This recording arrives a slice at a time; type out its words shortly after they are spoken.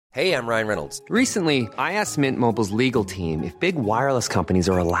Hey, I'm Ryan Reynolds. Recently, I asked Mint Mobile's legal team if big wireless companies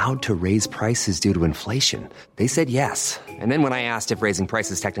are allowed to raise prices due to inflation. They said yes. And then when I asked if raising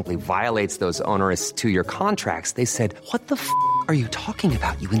prices technically violates those onerous two-year contracts, they said, "What the are you talking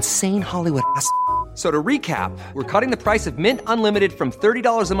about, you insane Hollywood ass?" So to recap, we're cutting the price of Mint Unlimited from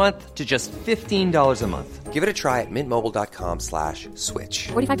 $30 a month to just $15 a month. Give it a try at mintmobile.com/switch.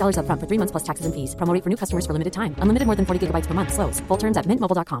 $45 up front for 3 months plus taxes and fees. Promo rate for new customers for limited time. Unlimited more than 40 gigabytes per month. Slows full terms at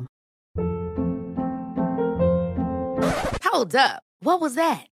mintmobile.com. Hold up. What was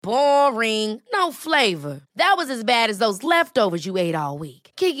that? Boring. No flavor. That was as bad as those leftovers you ate all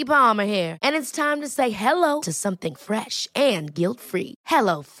week. Keke Palmer here, and it's time to say hello to something fresh and guilt-free.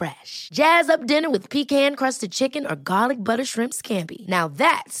 Hello Fresh. Jazz up dinner with pecan-crusted chicken or garlic butter shrimp scampi. Now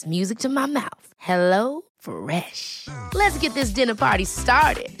that's music to my mouth. Hello Fresh. Let's get this dinner party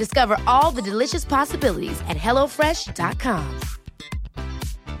started. Discover all the delicious possibilities at hellofresh.com.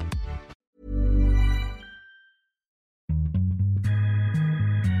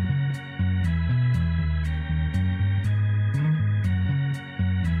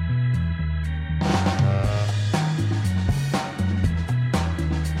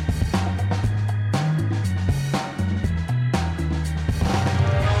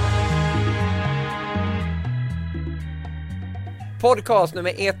 Podcast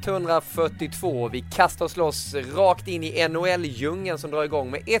nummer 142. Vi kastar oss loss rakt in i NHL-djungeln som drar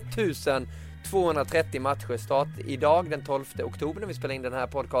igång med 1230 matcher start idag den 12 oktober när vi spelar in den här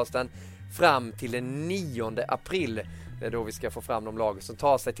podcasten fram till den 9 april. Det är då vi ska få fram de lag som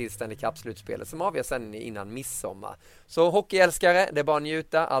tar sig till Stanley Cup-slutspelet som avgörs sen innan midsommar. Så hockeyälskare, det är bara att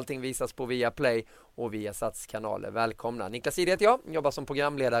njuta. Allting visas på Viaplay och Viasats kanaler. Välkomna. Niklas Ide heter jag, jobbar som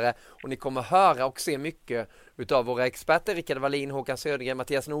programledare och ni kommer höra och se mycket utav våra experter Rickard Wallin, Håkan Södergren,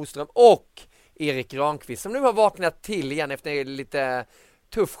 Mattias Nordström och Erik Granqvist som nu har vaknat till igen efter lite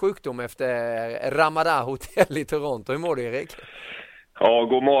tuff sjukdom efter Ramada Hotel i Toronto. Hur mår du, Erik? Ja,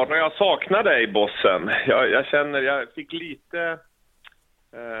 god morgon. Jag saknar dig, bossen. Jag känner, jag fick lite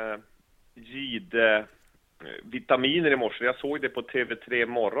vitaminer i morse. Jag såg det på TV3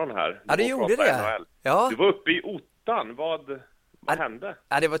 morgon här. Ja, du gjorde det. Ja. Du var uppe i Ottan. Vad hände?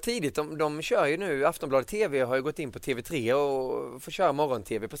 Ja, det var tidigt. De kör ju nu, Aftonbladet TV har ju gått in på TV3 och får köra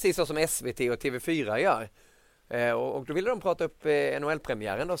morgon-TV. Precis så som SVT och TV4 gör. Och då ville de prata upp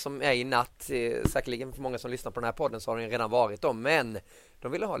NHL-premiären då, som är i natt. Säkerligen för många som lyssnar på den här podden så har den redan varit om. Men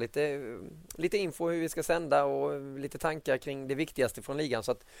de ville ha lite info hur vi ska sända och lite tankar kring det viktigaste från ligan.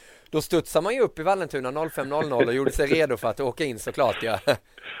 Så att då studsar man ju upp i Vallentuna 05.00 och gjorde sig redo för att åka in såklart. Ja,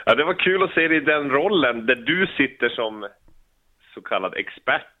 det var kul att se dig i den rollen där du sitter som så kallad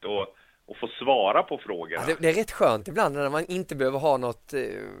expert och få svara på frågorna. Ja, det är rätt skönt ibland när man inte behöver ha något,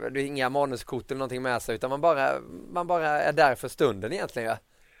 inga manuskort eller någonting med sig utan man bara är där för stunden egentligen. Ja.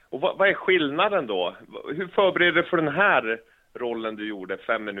 Och vad är skillnaden då? Hur förbereder du för den här rollen du gjorde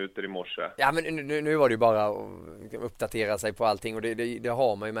 5 minuter i morse? Ja, men nu var det ju bara att uppdatera sig på allting och det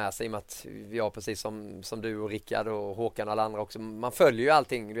har man ju med sig i och med att jag precis som du och Rickard och Håkan och alla andra också, man följer ju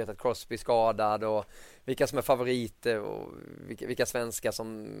allting, du vet att Crosby är skadad och vilka som är favoriter och vilka svenskar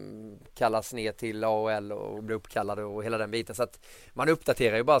som kallas ner till AHL och blir uppkallade och hela den biten. Så att man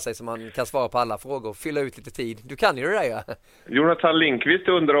uppdaterar ju bara sig så man kan svara på alla frågor och fylla ut lite tid. Du kan ju det där, ja. Jonathan Lindqvist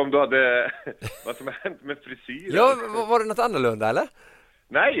undrar om du hade vad som har hänt med frisyren. Ja, var det något annorlunda eller?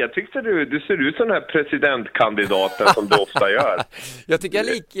 Nej, jag tyckte du ser ut som den här presidentkandidaten som du ofta gör. Jag tycker jag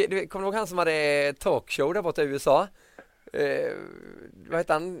kommer du ihåg han som hade talkshow där borta i USA? Vad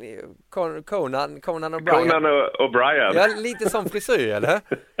heter han? Conan O'Brien. Conan O'Brien. Ja, lite som frisyr, eller?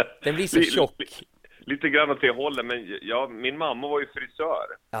 Den blir så tjock. Lite grann åt det hållet, men min mamma var ju frisör.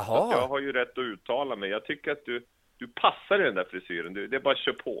 Jaha. Så jag har ju rätt att uttala mig. Jag tycker att du passar i den där frisyren. Det är bara att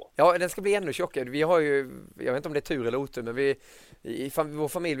köra på. Ja, den ska bli ännu tjockare. Vi har ju, jag vet inte om det är tur eller otur, men i vår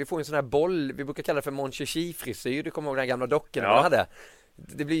familj, vi får en sån här boll. Vi brukar kalla det för Mon Chichi-frisyr. Du kommer ihåg den gamla dockan man hade.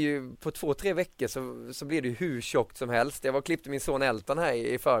 Det blir ju på 2-3 veckor så blir det ju hur tjockt som helst. Jag var och klippte min son Elton här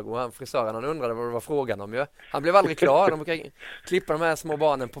i förrgår. Han frisören, han undrade vad det var frågan om. Ja. Han blev aldrig klar. De brukar klippa de här små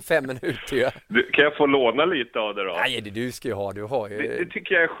barnen på 5 minuter. Ja. Kan jag få låna lite av det då? Nej, det du ska ju ha. Du har ju... det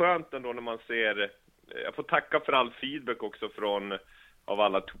tycker jag är skönt ändå när man ser... Jag får tacka för all feedback också av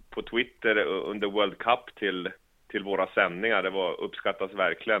alla på Twitter under World Cup till våra sändningar. Det uppskattas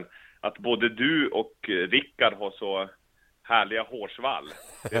verkligen. Att både du och Rickard har så härliga hårsvall.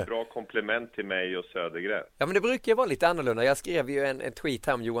 Det är bra komplement till mig och Södergren. Ja, men det brukar ju vara lite annorlunda. Jag skrev ju en tweet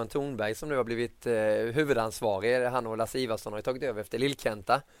här om Johan Thornberg som nu har blivit huvudansvarig. Han och Lasse Ivarsson har ju tagit över efter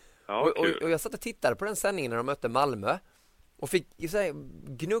Lillkenta. Ja, och jag satt och tittade på den sändningen när de mötte Malmö. och fick så här,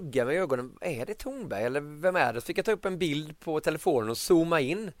 gnugga med ögonen. Är det Thornberg eller vem är det? Så fick jag ta upp en bild på telefonen och zooma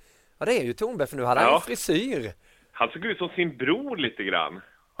in. Ja, det är ju Thornberg, för nu hade han en frisyr. Han såg ut som sin bror lite grann.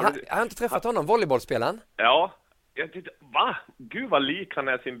 Jag har inte träffat honom, volleybollspelaren. Ja, jag tyckte, va? Gud vad lik han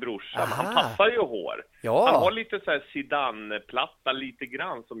är sin brorsa. Men han passar ju hår. Ja. Han har lite så här Zidane-platta lite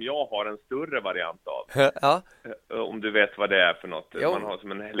grann som jag har en större variant av. Ja. Om du vet vad det är för något. Jo. Man har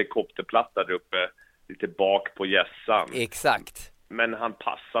som en helikopterplatta där uppe lite bak på hjässan. Exakt. Men han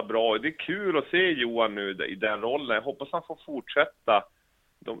passar bra. Det är kul att se Johan nu i den rollen. Jag hoppas han får fortsätta.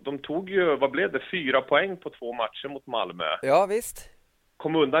 De tog ju, vad blev det? 4 poäng på 2 matcher mot Malmö. Ja, visst.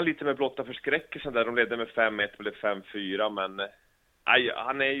 Kom undan lite med blotta förskräckelsen där. De ledde med 5-1 eller 5-4. Men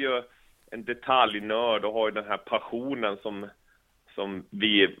han är ju en detaljnörd och har ju den här passionen som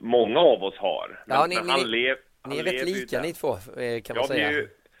många av oss har. Ja, men ni är rätt lika, ni två, kan man säga. Ja, vi är ju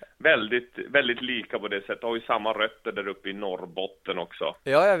väldigt, väldigt lika på det sättet. Har ju samma rötter där uppe i Norrbotten också.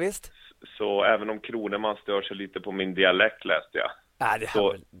 Ja, visst. Så även om Kroneman stör sig lite på min dialekt, läste jag.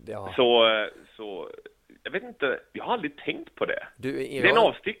 Så jag vet inte, jag har aldrig tänkt på det. Det är en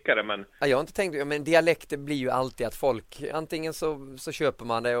avstickare, men... Ja, jag har inte tänkt, men dialekter blir ju alltid att folk, antingen så köper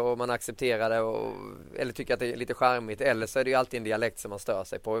man det och man accepterar det eller tycker att det är lite charmigt, eller så är det ju alltid en dialekt som man stör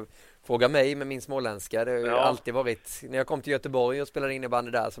sig på. Fråga mig med min småländska, det har ju alltid varit, när jag kom till Göteborg och spelade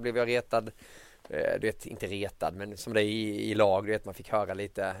innebandy där så blev jag retad. Du vet, inte retad, men som det är i lag, du vet, man fick höra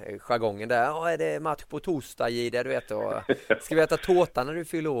lite jargongen där. Är det match på torsdag i det, du vet, och ska vi äta tårta när du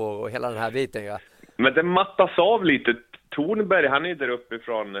fyller år och hela den här biten, ja. Men det mattas av lite. Thornberg, han är där uppe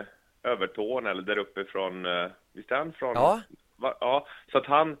från Övertån, eller där uppe från, visst är han från? Ja. Ja, så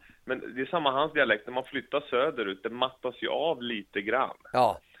att men det är samma hans dialekt, när man flyttar söderut, det mattas ju av lite grann.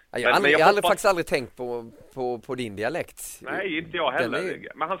 Ja. Jag har faktiskt aldrig tänkt på din dialekt. Nej, inte jag heller.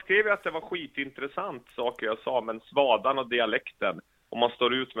 Men han skrev ju att det var skitintressant saker jag sa, men svadan och dialekten, om man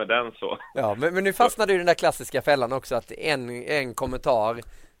står ut med den så. Ja, men nu fastnade ju den där klassiska fällan också, att en kommentar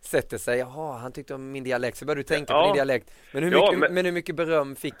sätter sig, jaha, han tyckte om min dialekt, så börjar du tänka på din dialekt. Men hur mycket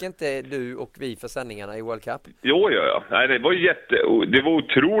beröm fick inte du och vi för sändningarna i World Cup? Jo. Nej, det var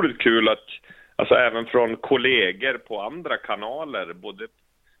otroligt kul att, alltså även från kollegor på andra kanaler, både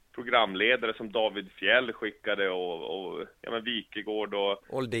programledare som David Fjell skickade och Wikegård och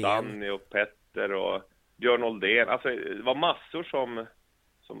Oldén. Danny och Petter och Björn Oldén. Alltså det var massor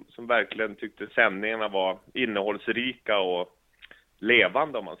som verkligen tyckte sändningarna var innehållsrika och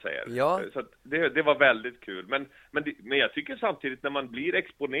levande, om man säger. Ja. Så det var väldigt kul. Men jag tycker samtidigt, när man blir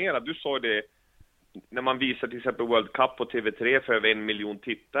exponerad, du sa det, när man visar till exempel World Cup på TV3 för över 1 miljon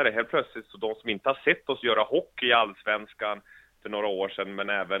tittare, helt plötsligt, så de som inte har sett oss göra hockey i Allsvenskan för några år sedan, men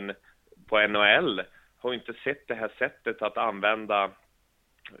även på NHL, har inte sett det här sättet att använda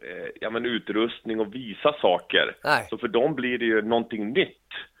utrustning och visa saker. Nej. Så för dem blir det ju någonting nytt.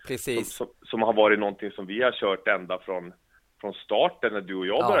 Precis. Som har varit någonting som vi har kört ända från starten när du och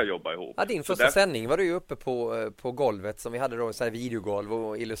jag började jobba ihop. Ja, din första sändning var du ju uppe på golvet som vi hade då, så här videogolv,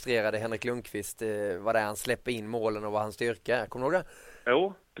 och illustrerade Henrik Lundqvist, vad det är han släpper in målen och vad han styrka. Kommer du ihåg det?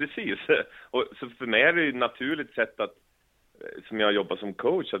 Jo, precis. Och så för mig är det ju ett naturligt sätt att, som jag jobbar som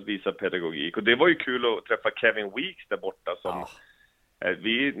coach, att visa pedagogik. Och det var ju kul att träffa Kevin Weeks där borta som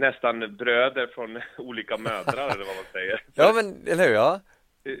vi är nästan bröder från olika mödrar eller vad man säger. Ja, men eller hur, ja.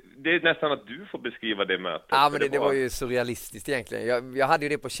 Det är nästan att du får beskriva det mötet. Ja, men det var ju surrealistiskt egentligen. Jag hade ju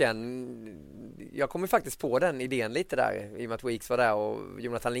det på känn. Jag kom ju faktiskt på den idén lite där, i och med att Weeks var där, och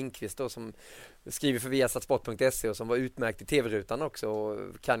Jonathan Lindqvist då, som skriver för viasatsport.se och som var utmärkt i tv-rutan också,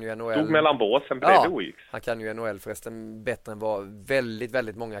 och kan ju NHL. Stod mellan båsen bredvid Weeks. Han kan ju NHL förresten bättre än vad väldigt,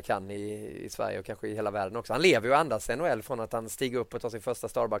 väldigt många kan i Sverige och kanske i hela världen också. Han lever ju och andas NHL från att han stiger upp och tar sin första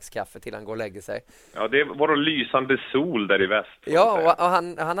Starbucks-kaffe till han går och lägger sig. Ja, det var en lysande sol där i väst. Ja,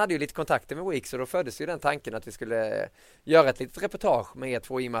 och han hade ju lite kontakter med Weeks, och då föddes ju den tanken att vi skulle göra ett litet reportage med er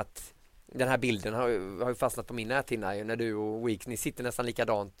två, i och med att den här bilden har ju fastnat på min näthinna när du och Weeks, ni sitter nästan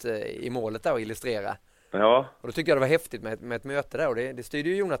likadant i målet där och illustrerar. Ja. Och då tyckte jag det var häftigt med ett möte där, och det styrde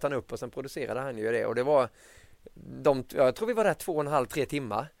ju Jonathan upp, och sen producerade han ju det, och det var jag tror vi var där 2,5-3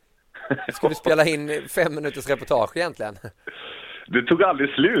 timmar. Skulle spela in 5 minuters reportage egentligen. Det tog aldrig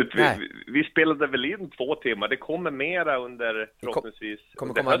slut. Vi spelade väl in 2 timmar. Det kommer mera under, förhoppningsvis,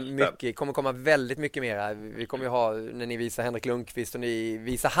 kommer komma väldigt mycket mera. Vi kommer ju ha, när ni visar Henrik Lundqvist och ni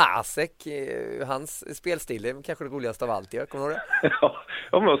visar Hasek, hans spelstil, det är kanske det roligaste av allt. Kommer du det?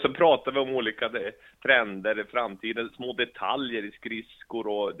 Ja, men så pratar vi om olika trender i framtiden, små detaljer i skridskor,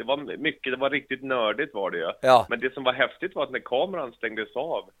 och det var riktigt nördigt var det ju. Ja. Men det som var häftigt var att när kameran stängdes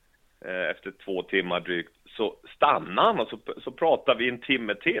av efter 2 timmar drygt, så stannade han, och så pratade vi en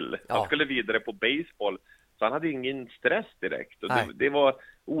timme till. Han skulle vidare på baseball. Så han hade ingen stress direkt. Och det var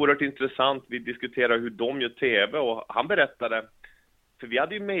oerhört intressant. Vi diskuterade hur de gör tv och han berättade, för vi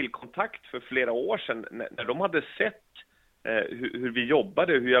hade ju mailkontakt för flera år sedan när de hade sett hur vi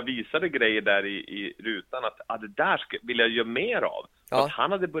jobbade, hur jag visade grejer där i rutan, att det där vill jag göra mer av. Ja. Att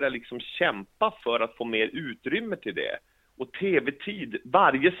han hade börjat liksom kämpa för att få mer utrymme till det. Och tv-tid,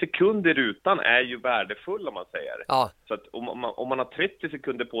 varje sekund i rutan är ju värdefull om man säger. Ja. Så att om man har 30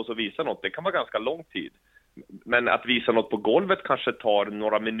 sekunder på sig att visa något, det kan vara ganska lång tid. Men att visa något på golvet kanske tar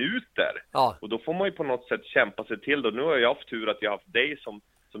några minuter. Ja. Och då får man ju på något sätt kämpa sig till det. Nu har jag haft tur att jag har haft dig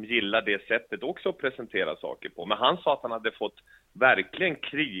som gillar det sättet också att presentera saker på. Men han sa att han hade fått verkligen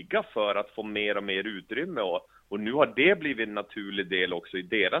kriga för att få mer och mer utrymme. Och nu har det blivit en naturlig del också i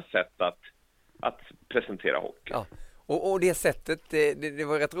deras sätt att presentera hockey. Ja. Och det sättet, det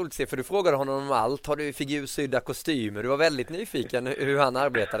var rätt roligt att se, för du frågade honom om allt. Har du figursydda kostymer? Du var väldigt nyfiken hur han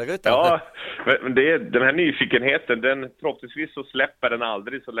arbetade rutan. Ja, men den här nyfikenheten, förhoppningsvis så släpper den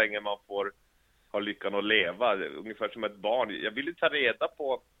aldrig så länge man får ha lyckan att leva. Ungefär som ett barn. Jag ville ta reda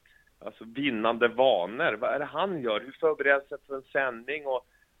på vinnande vanor. Vad är det han gör? Hur förbereder sig för en sändning? Och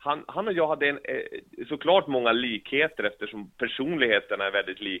han och jag hade såklart många likheter eftersom personligheterna är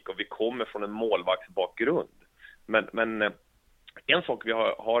väldigt lika och vi kommer från en målvaktsbakgrund. Men en sak vi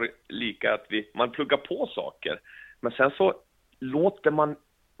har lika är att man pluggar på saker. Men sen så låter man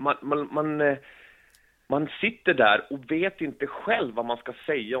sitter där och vet inte själv vad man ska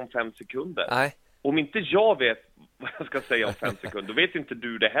säga om 5 sekunder. Nej. Om inte jag vet vad jag ska säga om 5 sekunder, då vet inte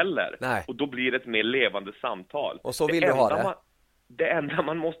du det heller. Nej. Och då blir det ett mer levande samtal. Och så vill du ha det. Det enda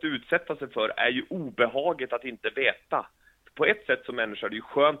man måste utsätta sig för är ju obehaget att inte veta. På ett sätt som människa är det ju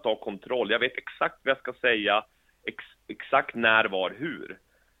skönt att ha kontroll. Jag vet exakt vad jag ska säga, exakt när, var, hur.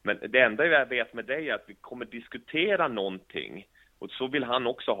 Men det enda jag vet med dig är att vi kommer diskutera någonting. Och så vill han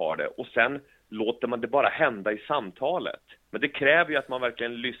också ha det. Och sen låter man det bara hända i samtalet. Men det kräver ju att man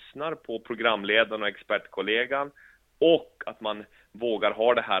verkligen lyssnar på programledaren och expertkollegan. Och att man vågar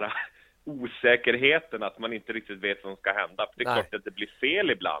ha det här osäkerheten att man inte riktigt vet vad som ska hända. För det är klart att det blir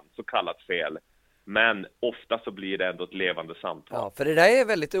fel ibland, så kallat fel. Men ofta så blir det ändå ett levande samtal. Ja, för det där är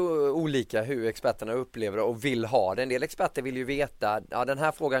väldigt olika hur experterna upplever det och vill ha det. En del experter vill ju veta, ja den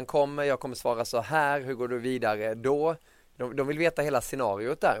här frågan kommer, jag kommer svara så här, hur går du vidare då? De vill veta hela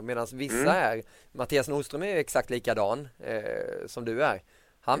scenariot där, medan vissa är, Mattias Nordström är exakt likadan som du är.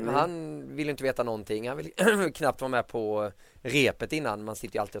 Han vill inte veta någonting, han vill knappt vara med på repet innan, man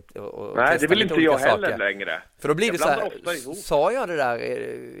sitter ju alltid och nej, det vill inte jag heller saker. Längre. För då blir det så här, sa jag det där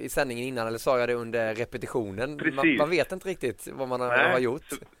i sändningen innan eller sa jag det under repetitionen? Man vet inte riktigt vad man har gjort.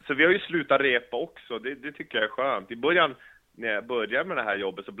 Så vi har ju slutat repa också, det tycker jag är skönt. I början, när jag började med det här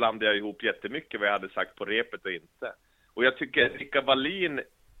jobbet så blandade jag ihop jättemycket vad jag hade sagt på repet och inte. Och jag tycker Rickard Wallin,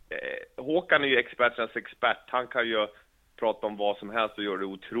 Håkan är ju experternas expert, han kan ju prata om vad som helst och gör det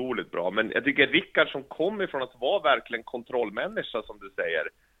otroligt bra. Men jag tycker Rickard som kommer från att vara verkligen kontrollmänniska som du säger.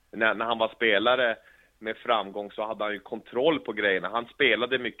 När han var spelare med framgång så hade han ju kontroll på grejerna. Han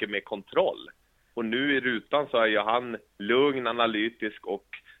spelade mycket med kontroll. Och nu i rutan så är ju han lugn, analytisk och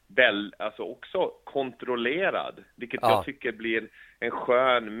också kontrollerad. Vilket jag tycker blir en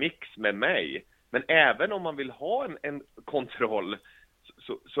skön mix med mig. Men även om man vill ha en kontroll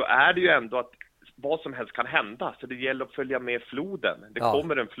så är det ju ändå att vad som helst kan hända, så det gäller att följa med floden. Det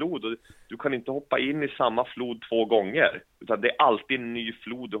kommer en flod och du kan inte hoppa in i samma flod 2 gånger, utan det är alltid en ny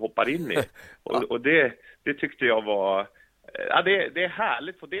flod du hoppar in i. Och det tyckte jag var det är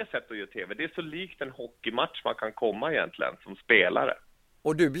härligt på det sättet att göra tv. Det är så likt en hockeymatch man kan komma egentligen som spelare.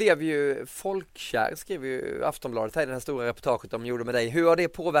 Och du blev ju folkkär, skrev ju Aftonbladet här i den här stora reportaget de gjorde med dig. Hur har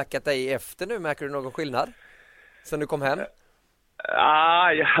det påverkat dig efter nu? Märker du någon skillnad sen du kom hem?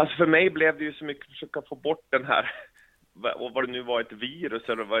 Alltså för mig blev det ju så mycket att försöka få bort den här, och vad det nu var, ett virus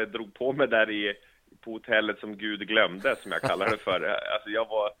eller vad jag drog på mig där på hotellet som Gud glömde, som jag kallar det för.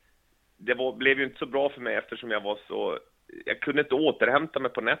 Alltså blev ju inte så bra för mig eftersom jag kunde inte återhämta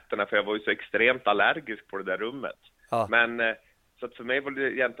mig på nätterna för jag var ju så extremt allergisk på det där rummet. Ja. Men så att för mig var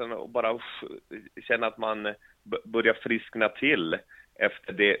det egentligen att bara känna att man börjar friskna till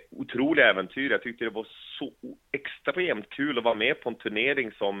efter det otroliga äventyr. Jag tyckte det var så extremt kul att vara med på en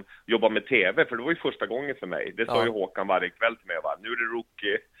turnering som jobbar med tv, för det var ju första gången för mig. Det sa ju Håkan varje kväll till mig, va? Nu är det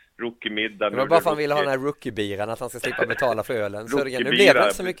rookie-middag. Det var bara för att han ville ha den här rookie-biran, att han ska slippa betala för ölen. Så nu blev det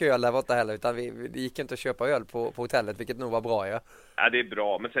inte så mycket öl där borta heller, utan det gick inte att köpa öl på hotellet, vilket nog var bra. Ja, det är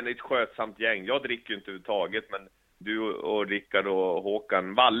bra, men sen är det ett skötsamt gäng. Jag dricker ju inte överhuvudtaget, men du och Rickard och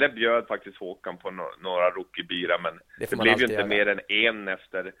Håkan, Valle bjöd faktiskt Håkan på några rookie-bira, men det blev ju inte mer än en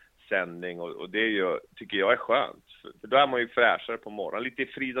efter sändning och det är ju, tycker jag är skönt. För då är man ju fräschare på morgonen. Lite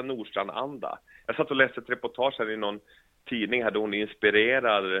Frida Nordstrand-anda. Jag satt och läste ett reportage här i någon tidning här där hon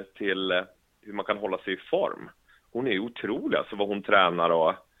inspirerar till hur man kan hålla sig i form. Hon är ju otrolig alltså vad hon tränar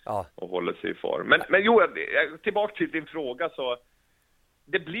och håller sig i form. Men jo, tillbaka till din fråga så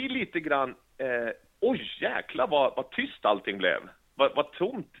det blir lite grann oj jäklar vad tyst allting blev. Vad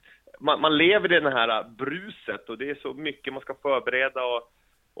tomt. Man lever i den här bruset och det är så mycket man ska förbereda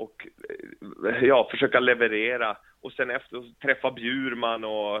och försöka leverera och sen efter träffa Bjurman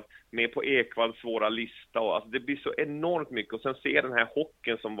och med på Ekvalls svåra lista och alltså det blir så enormt mycket och sen se den här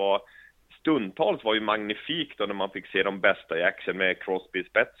hockeyn som var stundtals var ju magnifikt då när man fick se de bästa i action med Crosby i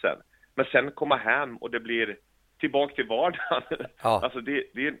spetsen. Men sen komma hem och det blir tillbaka till vardagen. Ja. Alltså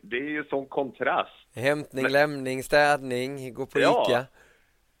det är ju sån kontrast. Hämtning, lämning, städning, gå på Ica.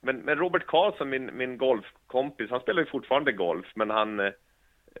 Men Robert Karlsson, min golfkompis, han spelar ju fortfarande golf, men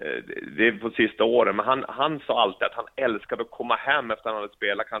det är på sista åren, men han sa alltid att han älskade att komma hem efter att han hade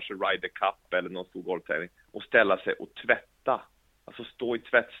spelat kanske Ryder Cup eller någon stor golftävling och ställa sig och tvätta. Alltså stå i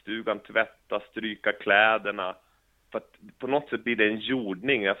tvättstugan, tvätta, stryka kläderna. För att på något sätt blir det en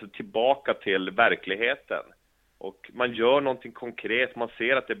jordning, alltså tillbaka till verkligheten. Och man gör någonting konkret, man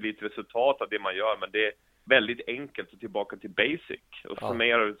ser att det blir ett resultat av det man gör, men det är väldigt enkelt att tillbaka till basic. Och för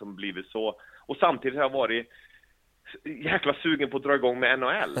mig har det som blivit så. Och samtidigt har jag varit jäkla sugen på att dra igång med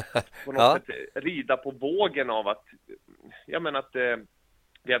NHL. På något sätt rida på vågen av att, jag menar att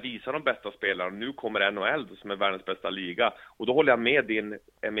vi har visat de bästa spelarna. Nu kommer NHL som är världens bästa liga. Och då håller jag med din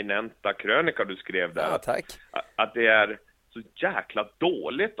eminenta krönika du skrev där. Ja, tack. Att det är så jäkla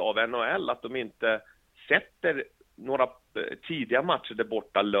dåligt av NHL att de inte sätter några tidiga matcher där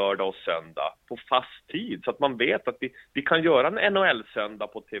borta lördag och söndag på fast tid. Så att man vet att vi kan göra en NHL-söndag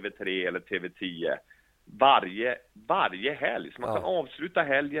på TV3 eller TV10 varje helg. Så man kan avsluta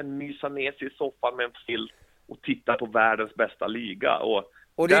helgen, mysa ner sig i soffan med en filt och titta på världens bästa liga.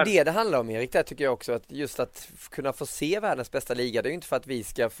 Och det är det handlar om, Erik, där tycker jag också, att just att kunna få se världens bästa liga, det är ju inte för att vi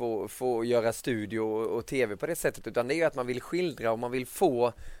ska få göra studio och tv på det sättet, utan det är ju att man vill skildra och man vill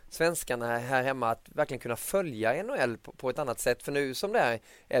få svenskarna här hemma att verkligen kunna följa NHL på ett annat sätt. För nu som det är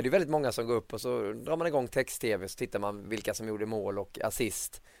det ju väldigt många som går upp och så drar man igång text-tv så tittar man vilka som gjorde mål och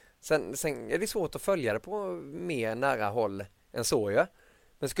assist. Sen är det svårt att följa det på mer nära håll än så, ja.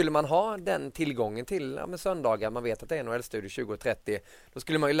 Men skulle man ha den tillgången till söndagar, man vet att det är NHL-studio 20:30, då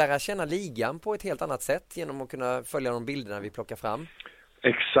skulle man ju lära känna ligan på ett helt annat sätt genom att kunna följa de bilderna vi plockar fram.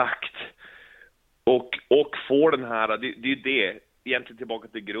 Exakt. Och få den här, det är ju det, egentligen tillbaka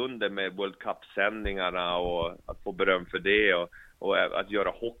till grunden med World Cup-sändningarna och att få beröm för det och att göra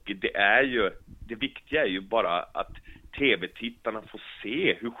hockey. Det viktiga är ju bara att tv-tittarna får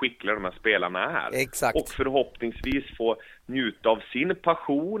se hur skickliga de här spelarna är. Exakt. Och förhoppningsvis få njuta av sin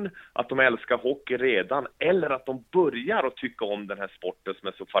passion, att de älskar hockey redan, eller att de börjar att tycka om den här sporten som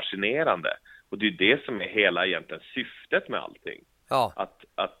är så fascinerande. Och det är det som är hela egentligen syftet med allting. Ja.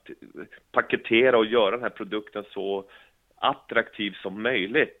 Att paketera och göra den här produkten så attraktiv som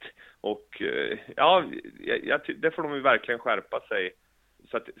möjligt. Och det får de ju verkligen skärpa sig.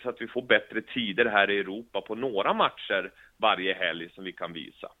 Så att vi får bättre tider här i Europa på några matcher varje helg som vi kan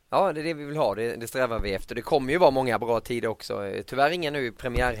visa. Ja, det är det vi vill ha, det strävar vi efter. Det kommer ju vara många bra tider också. Tyvärr ingen nu i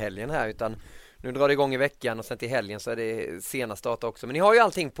premiärhelgen här, utan nu drar det igång i veckan och sen till helgen så är det sena start också. Men ni har ju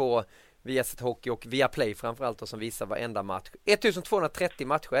allting på Viasat Hockey och Viaplay framförallt då, som visar varenda match. 1230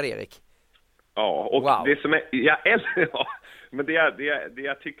 matcher är det, Erik. Ja, och wow. Det som är, men det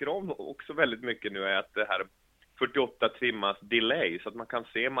jag tycker om också väldigt mycket nu är att det här 48 timmars delay, så att man kan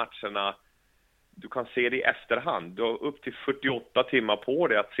se matcherna, du kan se det i efterhand. Du har upp till 48 timmar på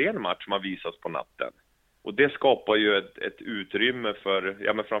dig att se en match som har visats på natten. Och det skapar ju ett utrymme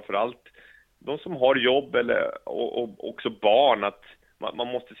för, men framförallt de som har jobb och också barn, att man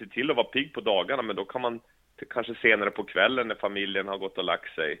måste se till att vara pigg på dagarna, men då kan man kanske senare på kvällen när familjen har gått och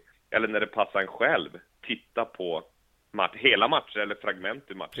lagt sig, eller när det passar en själv, titta på hela matcher eller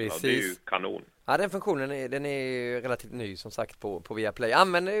fragment i matcherna. Det är ju kanon. Ja, den funktionen den är ju relativt ny som sagt på Viaplay.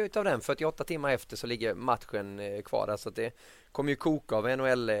 Använd utav den, 48 timmar efter så ligger matchen kvar där, så att det kommer ju koka av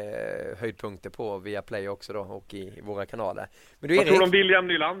NHL-höjdpunkter på Viaplay också då, och i våra kanaler. Men du, Vad tror du om William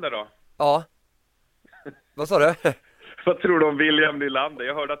Nylander då? Ja. Vad sa du? Vad tror du om William Nylander?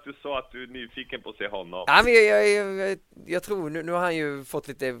 Jag hörde att du sa att du är nyfiken på att se honom. Ja, men jag tror, nu har han ju fått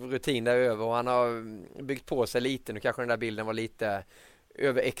lite rutin där över och han har byggt på sig lite. Nu kanske den där bilden var lite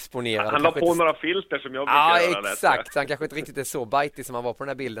överexponerad. Han la på några filter som jag brukar göra. Ja, exakt. Han kanske inte riktigt är så bitig som han var på den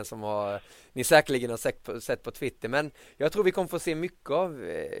här bilden som ni säkerligen har sett på Twitter. Men jag tror vi kommer få se mycket av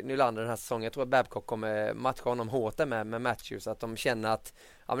Nylander den här säsongen. Jag tror att Babcock kommer matcha honom hårt med Matthews. Att de känner att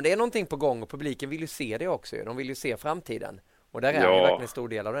ja, men det är någonting på gång och publiken vill ju se det också. De vill ju se framtiden. Och där är han ju verkligen en stor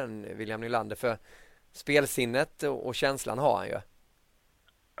del av den, William Nylander, för spelsinnet och känslan har han ju.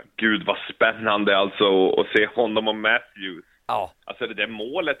 Gud vad spännande alltså att se honom och Matthews. Ja. Alltså det där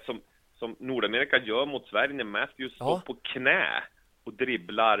målet som Nordamerika gör mot Sverige när Matthews står på knä och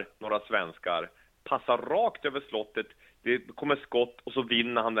dribblar några svenskar, passar rakt över slottet, det kommer skott och så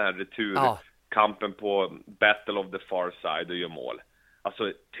vinner han den här returkampen på Battle of the Far Side och gör mål.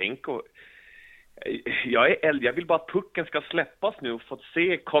 Alltså tänk och jag vill bara att pucken ska släppas nu och få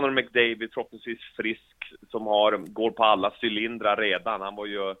se Connor McDavid förhoppningsvis frisk, som går på alla cylindrar redan. Han var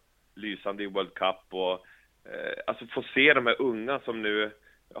ju lysande i World Cup och alltså få se de här unga som nu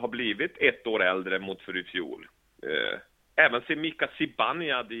har blivit ett år äldre mot för i fjol. Även se Mika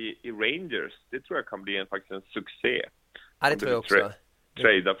Zibanejad i Rangers. Det tror jag kan bli faktiskt en succé. Ja, det tror jag också.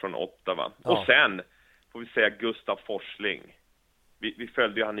 Trada från Ottawa. Ja. Och sen får vi säga Gustav Forsling. Vi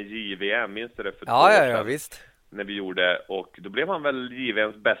följde ju han i JVM, minns du det? För 2 år sedan, ja, visst. När vi gjorde, och då blev han väl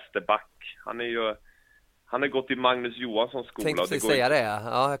JVMs bästa back. Han har gått i Magnus Johanssons skola. Tänkte precis säga det.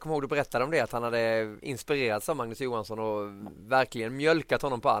 Ja, jag kommer ihåg du berättade om det, att han hade inspirerats av Magnus Johansson och verkligen mjölkat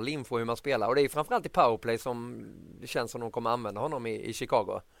honom på all info hur man spelar. Och det är framförallt i powerplay som det känns som de kommer använda honom i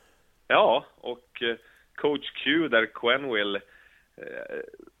Chicago. Ja, och coach Q där, Quenville,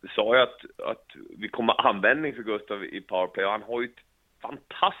 sa ju att vi kommer användning för Gustav i powerplay. Och han har ju ett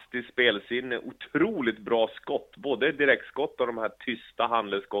fantastiskt spelsinne, otroligt bra skott, både direktskott och de här tysta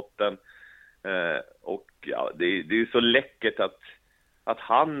handledsskotten. Och ja, det är ju så läckert att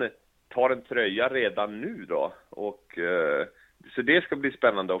han tar en tröja redan nu då. Och så det ska bli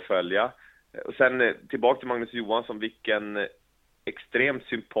spännande att följa. Och sen tillbaka till Magnus Johansson, vilken extremt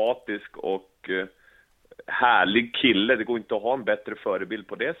sympatisk och härlig kille. Det går inte att ha en bättre förebild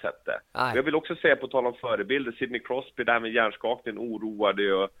på det sättet. Jag vill också säga, på tal om förebilder, Sidney Crosby, det här med hjärnskakningen oroade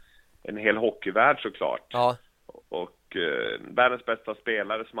ju en hel hockeyvärld såklart. Ja. Och världens bästa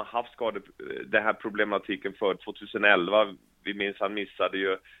spelare som har haft den här problematiken för 2011. Vi minns han missade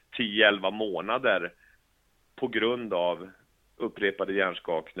ju 10-11 månader på grund av upprepade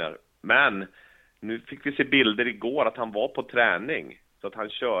hjärnskakningar. Men nu fick vi se bilder igår att han var på träning. Så att han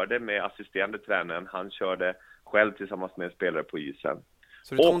körde med assisterande tränaren. Han körde själv tillsammans med en spelare på isen.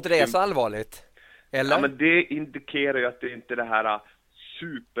 Så du tror inte det är så allvarligt? Eller? Ja, men det indikerar ju att det inte är det här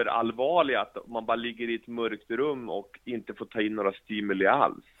superallvarliga, att man bara ligger i ett mörkt rum och inte får ta in några stimuli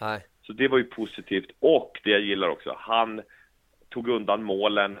alls. Nej. Så det var ju positivt. Och det jag gillar också, han tog undan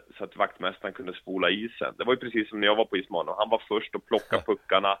målen så att vaktmästaren kunde spola isen. Det var ju precis som när jag var på ismanen. Han var först och plockade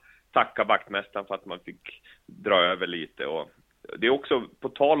puckarna, tacka vaktmästaren för att man fick dra över lite. Och det är också på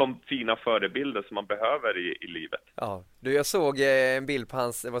tal om fina förebilder som man behöver i livet. Ja, jag såg en bild på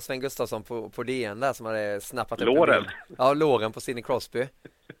hans, det var Sven Gustafsson på DN där som hade snappat upp låren. Ja, låren på Sidney Crosby.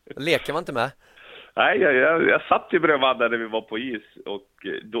 Leker man inte med? Nej, jag satt ju bredvid där när vi var på is, och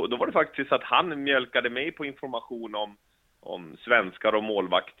då var det faktiskt att han mjölkade mig på information om svenskar och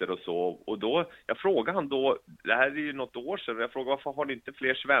målvakter och så. Och då, jag frågade han då, det här är ju något år sedan, jag frågade varför har ni inte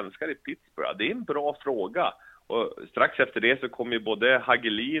fler svenskar i Pittsburgh? Det är en bra fråga. Och strax efter det så kom ju både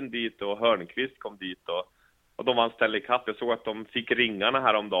Hagelin dit och Hörnqvist kom dit och de vann Stanley Cup. Jag såg att de fick ringarna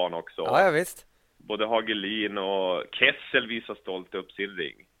häromdagen också. Ja, visst. Både Hagelin och Kessel visar stolt upp sin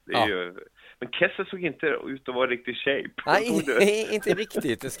ring. Det är ju... Men Kessel såg inte ut att vara riktigt shape. Nej, inte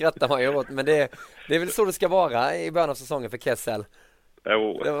riktigt. Det skrattar man ju åt. Men det är väl så det ska vara i början av säsongen för Kessel.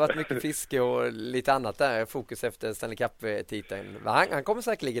 Jo. Det har varit mycket fiske och lite annat där. Fokus efter Stanley Cup-titeln. Han kommer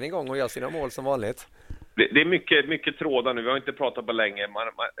säkerligen igång och gör sina mål som vanligt. Det är mycket trådar nu. Vi har inte pratat på länge.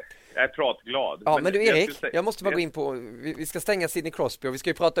 Jag är pratglad. Ja, men du Erik, jag måste bara gå in på... Vi ska stänga Sidney Crosby och vi ska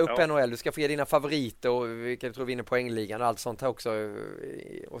ju prata upp NHL. Du ska få ge dina favoriter och vilka du tror vinner poängligan och allt sånt här också.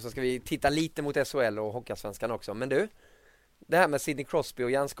 Och så ska vi titta lite mot SHL och Hockeyallsvenskan också. Men du, det här med Sidney Crosby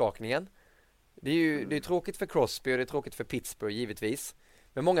och hjärnskakningen. Det är tråkigt för Crosby och det är tråkigt för Pittsburgh givetvis.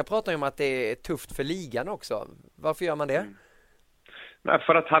 Men många pratar ju om att det är tufft för ligan också. Varför gör man det? Nej,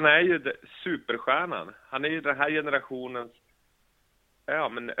 för att han är ju superstjärnan. Han är ju den här generationens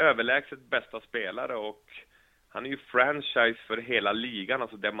överlägset bästa spelare, och han är ju franchise för hela ligan,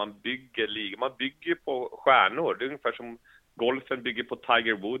 alltså där man bygger ligan. Man bygger på stjärnor. Det är ungefär som golfen bygger på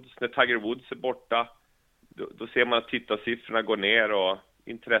Tiger Woods. När Tiger Woods är borta, då ser man att tittarsiffrorna går ner och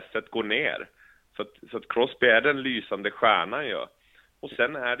intresset går ner. Så att Crosby är den lysande stjärnan ju. Och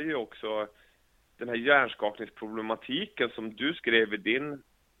sen är det ju också den här hjärnskakningsproblematiken som du skrev i din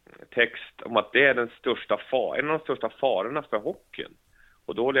text om att det är en av de största farorna för hockeyn.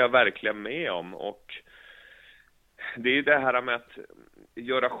 Och då håller jag verkligen med om. Och det är det här med att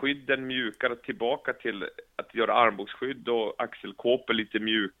göra skydden mjukare, tillbaka till att göra armbågsskydd och axelkåpor lite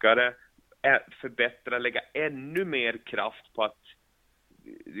mjukare, förbättra, lägga ännu mer kraft på att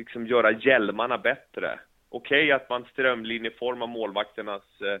liksom göra hjälmarna bättre. Okej att man strömlinjeformar målvakternas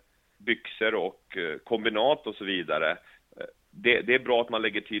byxor och kombinat och så vidare. Det är bra att man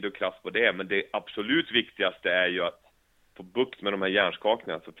lägger tid och kraft på det, men det absolut viktigaste är ju att få bukt med de här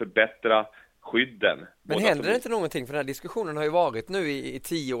hjärnskakningarna, alltså förbättra skydden. Men händer det inte någonting? För den här diskussionen har ju varit nu i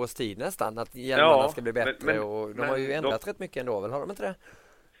 10 års tid nästan, att hjälmarna ska bli bättre, och de har ju ändrat rätt mycket ändå, väl? Har de inte det?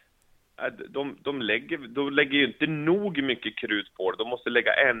 De lägger ju inte nog mycket krut på det. De måste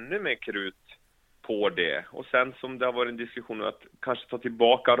lägga ännu mer krut på det. Och sen som det har varit en diskussion att kanske ta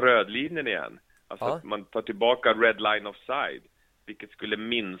tillbaka rödlinjen igen. Alltså att man tar tillbaka red line offside, vilket skulle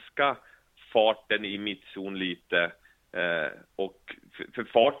minska farten i mittzon lite. Och för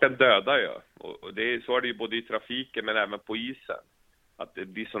farten dödar ju. Och så är det ju både i trafiken men även på isen. Att det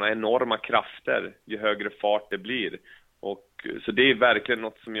blir såna enorma krafter ju högre fart det blir. Och så det är verkligen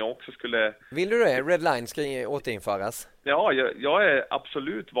något som jag också skulle... Vill du det? Red line ska återinföras? Ja, jag är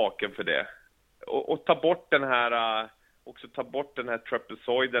absolut vaken för det. Och ta bort den här... Också ta bort den här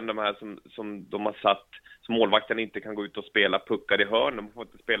trapezoiden, de här som de har satt, som målvakterna inte kan gå ut och spela puckar i hörn. De får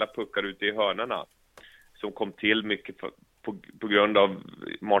inte spela puckar ute i hörnerna. Som kom till mycket på grund av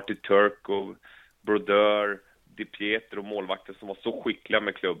Marty Turk och Brodeur, Di Pietro och målvakter som var så skickliga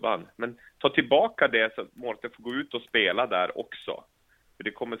med klubban. Men ta tillbaka det så att målvakter får gå ut och spela där också. För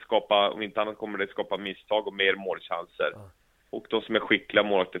det kommer skapa, om inte annat kommer det skapa misstag och mer målchanser. Och de som är skickliga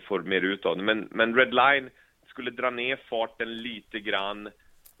målvakter får mer ut av det. Men Red Line skulle dra ner farten lite grann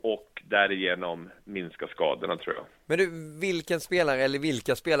och därigenom minska skadorna, tror jag. Men du, vilken spelare eller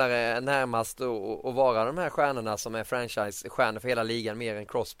vilka spelare är närmast att vara de här stjärnorna som är franchise-stjärnor för hela ligan mer än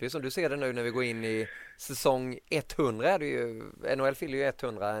Crosby? Som du ser det nu när vi går in i säsong 100, är det ju, NHL fyller ju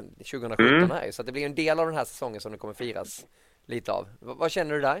 100 2017 här, så att det blir en del av den här säsongen som det kommer firas lite av. Vad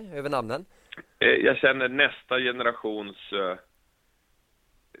känner du där över namnen? Jag känner nästa generations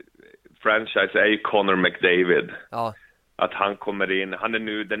franchise är ju Connor McDavid. Ja. Att han kommer in. Han är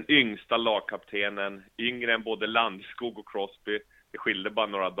nu den yngsta lagkaptenen. Yngre än både Landskog och Crosby. Det skilde bara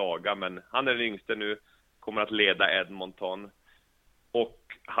några dagar. Men han är den yngste nu. Kommer att leda Edmonton. Och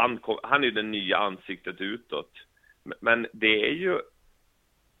han är ju den nya ansiktet utåt. Men det är ju...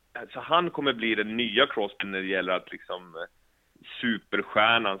 Alltså han kommer bli den nya Crosby när det gäller att liksom...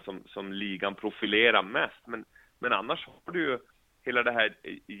 superstjärnan som ligan profilerar mest. Men annars har du ju hela det här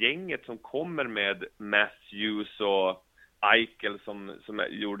gänget som kommer med Matthews och Eichel som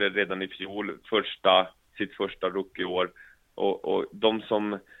gjorde redan i fjol sitt första rookieår, och de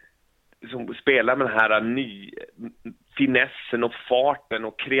som spelar med den här finessen och farten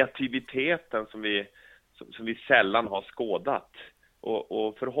och kreativiteten som vi sällan har skådat,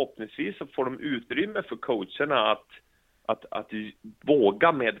 och förhoppningsvis så får de utrymme för coacherna att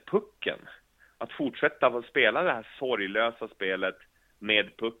våga med pucken, att fortsätta att spela det här sorglösa spelet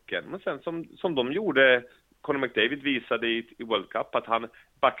med pucken. Men sen som de gjorde, Connor McDavid visade i World Cup, att han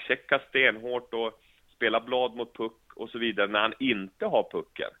backcheckar stenhårt och spelar blad mot puck och så vidare när han inte har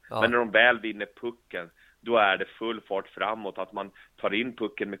pucken. Ja. Men när de väl vinner pucken, då är det full fart framåt, att man tar in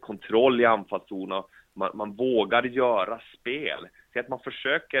pucken med kontroll i anfallszon, man vågar göra spel. Så att man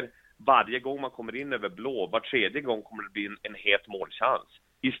försöker varje gång man kommer in över blå, var tredje gång kommer det bli en het målchans.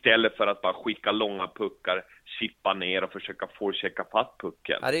 Istället för att bara skicka långa puckar, chippa ner och försöka forechecka fast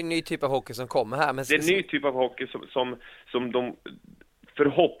pucken. Ja, det är en ny typ av hockey som kommer här. Men... Det är en ny typ av hockey som de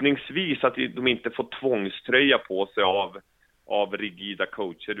förhoppningsvis att de inte får tvångströja på sig av rigida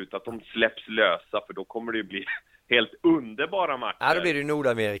coacher, utan att de släpps lösa, för då kommer det ju bli helt underbara matcher. Ja, då blir det ju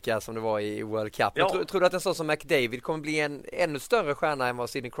Nordamerika som det var i World Cup. Ja. Tror du att en sån som McDavid kommer bli en ännu större stjärna än vad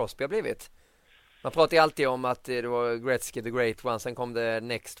Sidney Crosby har blivit? Man pratar ju alltid om att det var Gretzky the Great One, sen kom det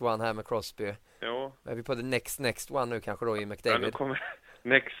Next One här med Crosby. Ja. Är vi på the next one nu kanske då i McDavid? Ja, nu kommer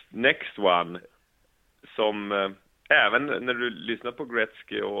next one, som även när du lyssnar på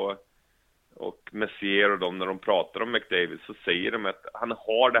Gretzky och Messier och dem, när de pratar om McDavid, så säger de att han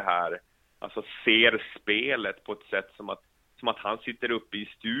har det här, alltså ser spelet på ett sätt som att han sitter uppe i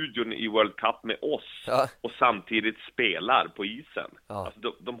studion i World Cup med oss, ja, och samtidigt spelar på isen. Ja.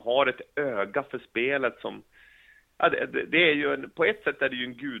 Alltså de har ett öga för spelet som... Ja, det är ju på ett sätt är det ju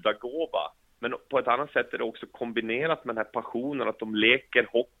en gudagåva, men på ett annat sätt är det också kombinerat med den här passionen att de leker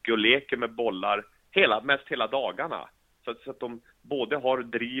hockey och leker med bollar mest hela dagarna. Så att de både har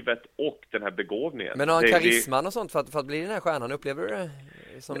drivet och den här begåvningen. Men har han karisman och sånt för att bli den här stjärnan? Upplever du det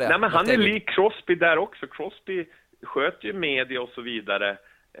som det? Nej, men han är lik Crosby där också. Crosby sköter ju media och så vidare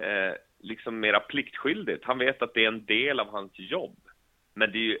liksom mera pliktskyldigt. Han vet att det är en del av hans jobb.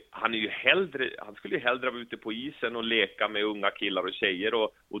 Men han skulle ju hellre vara ute på isen och leka med unga killar och tjejer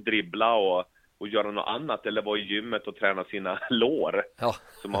och dribbla och göra något annat, eller vara i gymmet och träna sina lår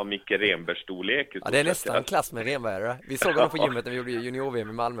som har Micke Renbergs storlek. Ja, det är nästan klass med Renberg. Vi såg honom på gymmet när vi gjorde junior-VM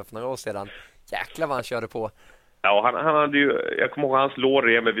i Malmö för några år sedan. Jäklar vad han körde på. Ja, han hade ju, jag kommer ihåg hans lår,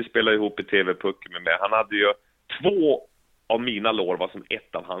 Renberg, vi spelade ihop i TV-pucken med mig. Han hade ju 2 av mina lår var som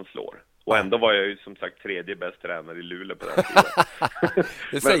 1 av hans lår. Och ändå var jag ju som sagt 3:e bäst tränare i Luleå på den tiden.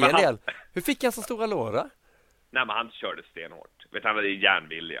 Det säger en del. Hur fick han så stora lår då? Nej, men han körde stenhårt. Vet han hade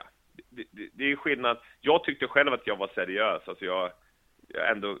järnvilja. Det är skillnad. Jag tyckte själv att jag var seriös. Alltså jag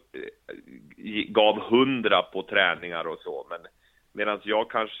ändå gav 100 på träningar och så. Men medan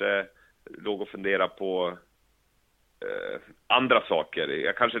jag kanske låg och funderade på andra saker.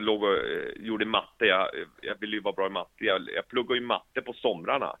 Jag kanske låg och gjorde matte. Jag ville ju vara bra i matte. Jag pluggade ju matte på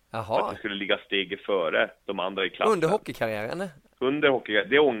somrarna. Jaha. För att jag skulle ligga steget före de andra i klassen. Under hockeykarriären? Under hockeykarriären.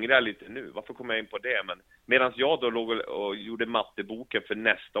 Det ångrar jag lite nu. Varför kom jag in på det? Men medan jag då låg och gjorde matteboken för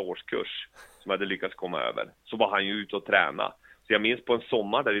nästa årskurs som jag hade lyckats komma över, så var han ju ute och träna. Så jag minns på en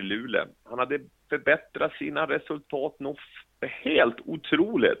sommar där i Luleå. Han hade förbättrat sina resultat nog helt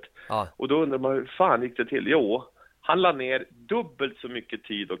otroligt. Ja. Och då undrar man, hur fan gick det till? Jo, han la ner dubbelt så mycket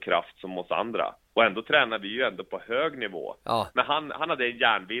tid och kraft som oss andra. Och ändå tränar vi ju ändå på hög nivå. Ja. Men han hade en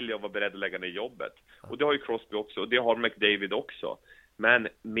järnvilja och var beredd att lägga ner jobbet. Och det har ju Crosby också, och det har McDavid också. Men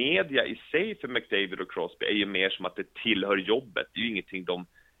media i sig för McDavid och Crosby är ju mer som att det tillhör jobbet. Det är ju ingenting de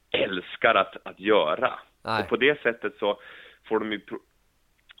älskar att göra. Nej. Och på det sättet så får de ju...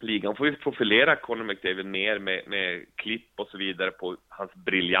 Ligan får ju profilera Connor McDavid mer med klipp och så vidare på hans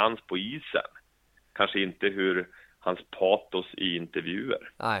briljans på isen. Kanske inte hur hans patos i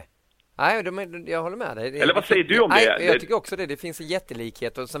intervjuer. Nej, jag håller med dig. Eller vad säger du om det? Nej, jag tycker också det. Det finns en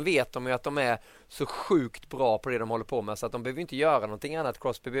jättelikhet, och sen vet de ju att de är så sjukt bra på det de håller på med, så att de behöver inte göra någonting annat.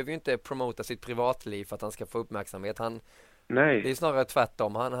 Crosby behöver ju inte promota sitt privatliv för att han ska få uppmärksamhet. Nej. Det är snarare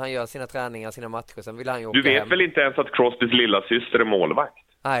tvärtom. Han gör sina träningar, sina matcher, sen vill han ju åka Du vet hem. väl inte ens att Crosbys lilla syster är målvakt?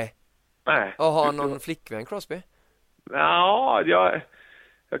 Nej. Och har någon flickvän, Crosby? Ja,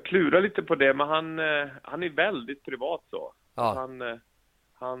 jag klurar lite på det, men han är väldigt privat så. Ja.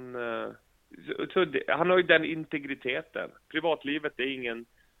 Han har ju den integriteten. Privatlivet är ingen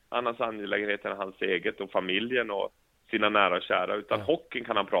annans angelägenhet än hans eget och familjen och sina nära och kära, utan hockeyn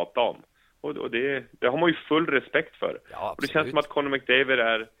kan han prata om. Och det har man ju full respekt för. Ja, och det känns som att Connor McDavid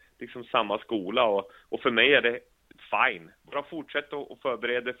är liksom samma skola, och för mig är det fine. Bara fortsätta och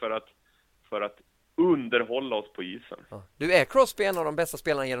förbereda för att underhålla oss på isen. Ja. Du, är Crosby en av de bästa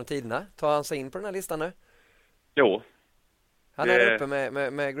spelarna genom tiderna? Tar han sig in på den här listan nu? Jo. Han är uppe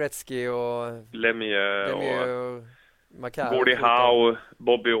med Gretzky och Lemieux och Makar, Gordie Howe,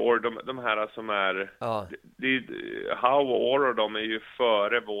 Bobby Orr, de här som är... Ja. Howe och Orr, de är ju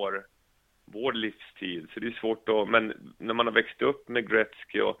före vår livstid, så det är svårt att... Men när man har växt upp med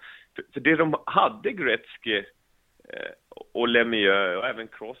Gretzky för det de hade, Gretzky och Lemieux och även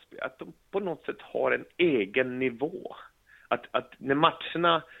Crosby, att de på något sätt har en egen nivå. Att när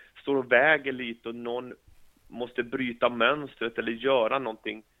matcherna står och väger lite och någon måste bryta mönstret eller göra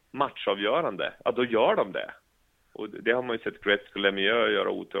någonting matchavgörande, ja, då gör de det. Och det har man ju sett Gretzky och Lemieux göra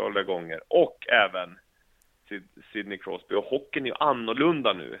otaliga gånger. Och även Sidney Crosby. Och hockeyn är ju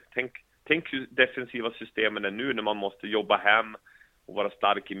annorlunda nu. Tänk hur defensiva systemen är nu när man måste jobba hem och vara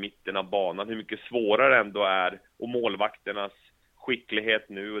stark i mitten av banan. Hur mycket svårare ändå är, och målvakternas skicklighet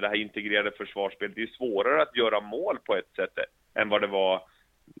nu och det här integrerade försvarsspelet. Det är svårare att göra mål på ett sätt än vad det var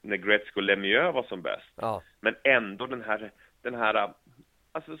när Gretzky och Lemieux var som bäst. Ja. Men ändå den här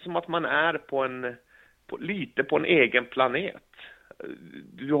alltså som att man är lite på en egen planet.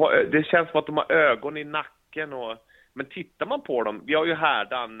 Det känns som att de har ögon i nacken men tittar man på dem, vi har ju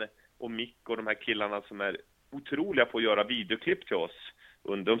Härdan och Mick och de här killarna som är otroliga på att göra videoklipp till oss.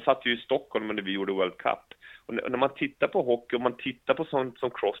 De satt ju i Stockholm när vi gjorde World Cup. Och när man tittar på hockey och man tittar på sånt som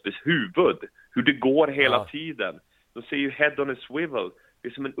Crosbys huvud, hur det går hela tiden. De ser ju head on a swivel. Det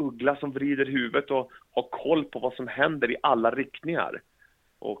är som en uggla som vrider huvudet och har koll på vad som händer i alla riktningar.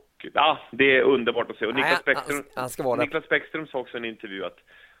 Och ja, det är underbart att se. Och Niklas Bäckström sa också i en intervju att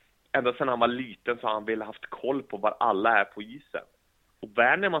ända sedan han var liten så har han väl haft koll på var alla är på isen. Och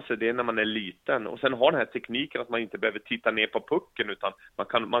värnar man sig det när man är liten, och sen har den här tekniken att man inte behöver titta ner på pucken, utan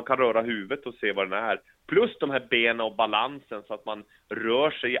man kan röra huvudet och se vad den är. Plus de här benen och balansen så att man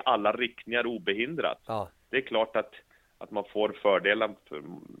rör sig i alla riktningar obehindrat. Ja. Det är klart att man får fördelar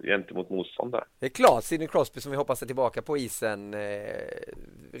gentemot motståndare. Det är klart, Sidney Crosby som vi hoppas är tillbaka på isen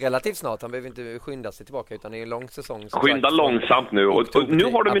relativt snart. Han behöver inte skynda sig tillbaka utan det är en lång säsong. Skynda långsamt nu. Och nu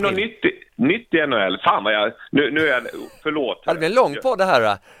har de ju något nytt. Nytt i NHL. Fan vad jag... Nu är jag... Förlåt. Det blir en lång podd det här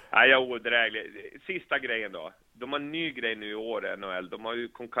då. Nej, jag är odräglig. Sista grejen då. De har en ny grej nu i år, NHL. De har ju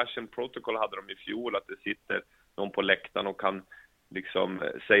concussion protocol hade de i fjol. Att det sitter någon på läktaren och kan liksom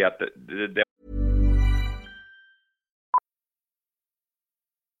säga att det...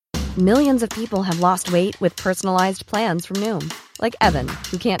 Millions of people have lost weight with personalized plans from Noom. Like Evan,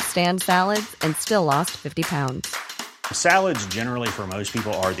 who can't stand salads and still lost 50 pounds. Salads generally for most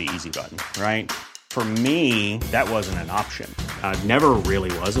people are the easy button, right? For me, that wasn't an option. I never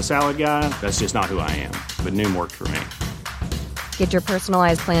really was a salad guy. That's just not who I am. But Noom worked for me. Get your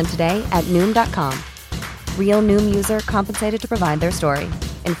personalized plan today at Noom.com. Real Noom user compensated to provide their story.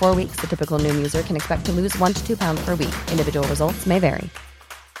 In 4 weeks, the typical Noom user can expect to lose 1 to 2 pounds per week. Individual results may vary.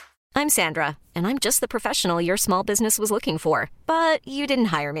 I'm Sandra, and I'm just the professional your small business was looking for. But you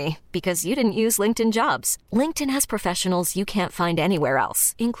didn't hire me because you didn't use LinkedIn Jobs. LinkedIn has professionals you can't find anywhere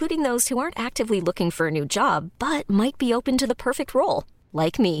else, including those who aren't actively looking for a new job, but might be open to the perfect role,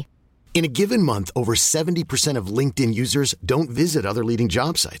 like me. In a given month, over 70% of LinkedIn users don't visit other leading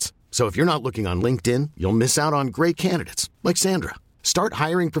job sites. So if you're not looking on LinkedIn, you'll miss out on great candidates like Sandra. Start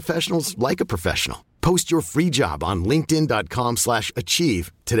hiring professionals like a professional. Post your free job on linkedin.com/achieve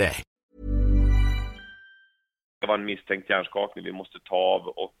today. Det var en misstänkt hjärnskakning. Vi måste ta av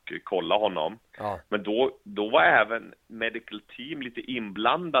och kolla honom. Ja. Men då var även medical team lite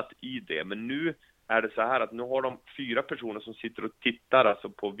inblandat i det. Men nu är det så här att nu har de 4 personer som sitter och tittar alltså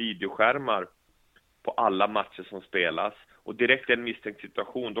på videoskärmar på alla matcher som spelas. Och direkt i en misstänkt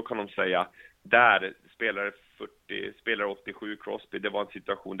situation, då kan de säga där spelar 87 Crosby, det var en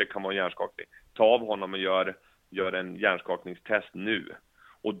situation, det kan vara en hjärnskakning. Ta av honom och gör en hjärnskakningstest nu.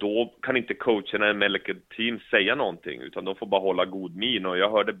 Och då kan inte coacherna i medical team säga någonting, utan de får bara hålla god min. Och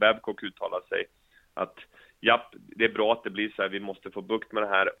jag hörde Babcock uttala sig att ja, det är bra att det blir så här, vi måste få bukt med det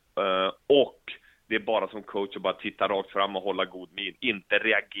här. Och det är bara som coach att bara titta rakt fram och hålla god min. Inte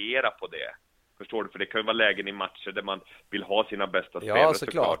reagera på det. Förstår du? För det kan ju vara lägen i matcher där man vill ha sina bästa spelare. Ja,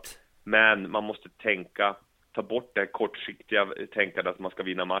 såklart. Men man måste ta bort det kortsiktiga tänkandet att man ska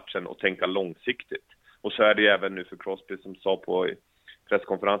vinna matchen och tänka långsiktigt. Och så är det ju även nu för Crosby som sa på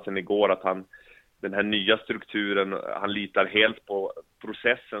presskonferensen igår att den här nya strukturen, han litar helt på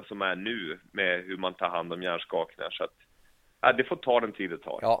processen som är nu med hur man tar hand om hjärnskakningar. Så att det får ta den tid det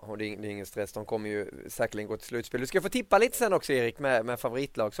tar. Ja, och det är ingen stress. De kommer ju säkerligen gå till slutspel. Du ska få tippa lite sen också, Erik, med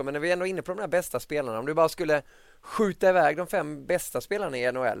favoritlag. Men när vi är ändå inne på de här bästa spelarna, om du bara skulle skjuta iväg de 5 bästa spelarna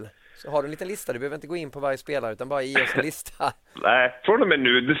i NHL, så har du en liten lista. Du behöver inte gå in på varje spelare utan bara ge oss en lista. Nej, från och med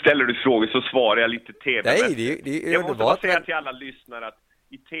nu ställer du frågor så svarar jag lite TV. Nej, det är jag måste bara säga till alla lyssnare att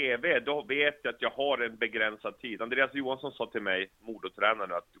i TV, då vet jag att jag har en begränsad tid. Andreas Johansson sa till mig,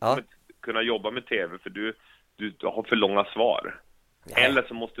 Modotränaren, att du kommer inte kunna jobba med TV för du har för långa svar. Nej. Eller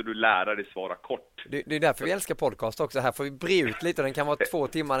så måste du lära dig svara kort. Det är därför vi älskar podcast också. Här får vi bre ut lite. Den kan vara 2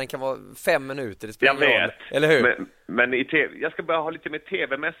 timmar, den kan vara 5 minuter. Det spelar jag vet. Roll. Eller hur? Men i TV, jag ska bara ha lite mer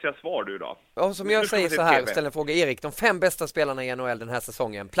TV-mässiga svar du då. Ja, som jag säger så här, ställer en fråga. Erik, de 5 bästa spelarna i NHL den här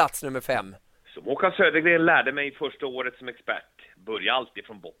säsongen. Plats nummer 5. Som Håkan Södergren lärde mig första året som expert. Börja alltid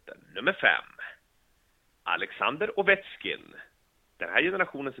från botten. Nummer 5. Alexander Ovechkin. Den här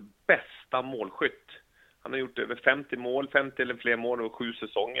generationens bästa målskytt. Han har gjort över 50 eller fler mål och 7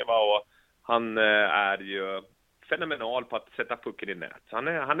 säsonger. Och han är ju fenomenal på att sätta pucken i nät. Han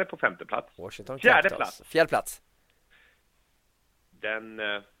är på 5:e plats. Washington 4:e plats. 4:e plats. Den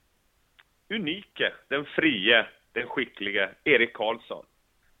unike, den frie, den skicklige Erik Karlsson.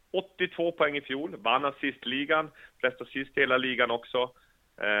 82 poäng i fjol, vann assistligan, flest assist i hela ligan också.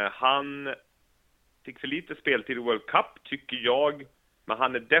 Han fick för lite speltid i World Cup tycker jag, men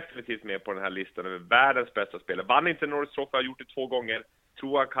han är definitivt med på den här listan över världens bästa spelare. Vann inte Norris Trophy, har gjort det 2 gånger.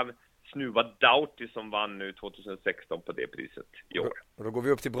 Tror jag kan snuva Doughty som vann nu 2016 på det priset i år. Och då går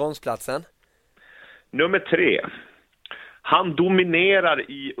vi upp till bronsplatsen. Nummer 3. Han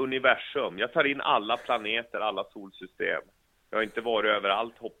dominerar i universum. Jag tar in alla planeter, alla solsystem. Jag har inte varit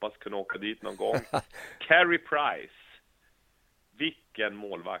överallt, hoppas kunna åka dit någon gång. Carey Price. Vilken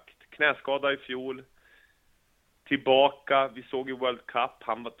målvakt. Knäskada i fjol. Tillbaka, vi såg i World Cup.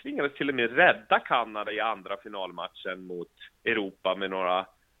 Han tvingades till och med rädda Kanada i andra finalmatchen mot Europa med några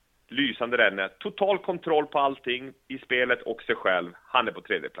lysande räddningar. Total kontroll på allting i spelet och sig själv. Han är på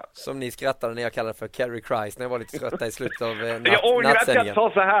 3:e plats. Som ni skrattade när jag kallade för Carey Price när jag var lite trötta i slutet av jag ångrar att jag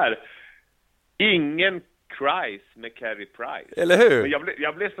sa så här. Ingen Price med Carey Price. Eller hur? Men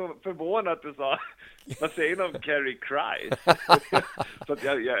jag blev så förvånad att du sa vad säger du om Carey Price? Så att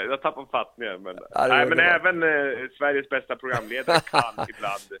jag tappar fattningen. Men, men även Sveriges bästa programledare kan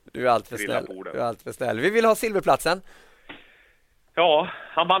ibland du är allt för snäll. Vi vill ha silverplatsen. Ja,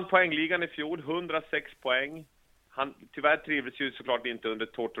 han vann poängligan i fjol, 106 poäng. Han tyvärr trivdes ju såklart inte under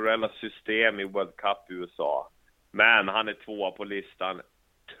Tortorellas system i World Cup i USA. Men han är 2 på listan.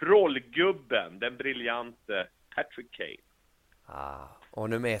 Trollgubben, den briljante Patrick Kane. Och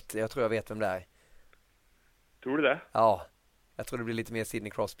nummer 1, jag tror jag vet vem det är. Tror du det? Ja, jag tror det blir lite mer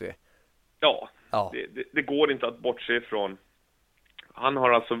Sidney Crosby. Ja. Det går inte att bortse ifrån. Han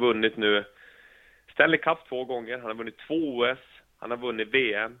har alltså vunnit nu Stanley Cup 2 gånger. Han har vunnit 2 OS. Han har vunnit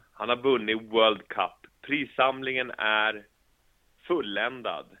VM. Han har vunnit World Cup. Prissamlingen är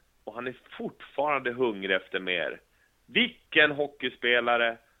fulländad. Och han är fortfarande hungrig efter mer. Vilken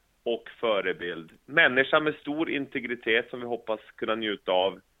hockeyspelare och förebild. Människa med stor integritet som vi hoppas kunna njuta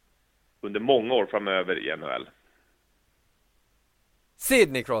av under många år framöver i NHL.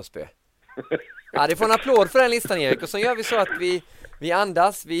 Sidney Crosby. Ja, det får en applåd för den listan, Erik. Och så gör vi så att vi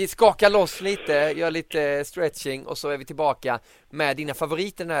andas, vi skakar loss lite, gör lite stretching och så är vi tillbaka med dina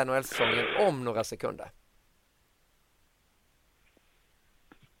favoriter den här NHL-säsongen om några sekunder.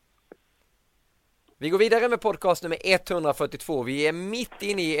 Vi går vidare med podcast nummer 142. Vi är mitt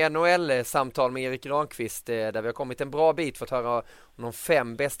inne i NHL-samtal med Erik Granqvist där vi har kommit en bra bit för att höra om de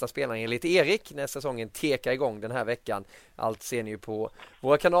 5 bästa spelarna enligt Erik när säsongen tekar igång den här veckan. Allt ser ni ju på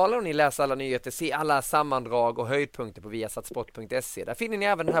våra kanaler och ni läser alla nyheter, ser alla sammandrag och höjdpunkter på viasatsport.se. Där finner ni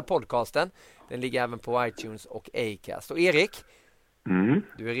även den här podcasten. Den ligger även på iTunes och Acast. Och Erik,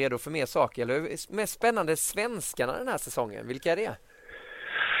 du är redo för mer saker, eller mest spännande svenskarna den här säsongen. Vilka är det?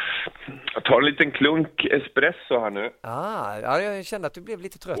 Jag tar en liten klunk espresso här nu. Ja, jag kände att du blev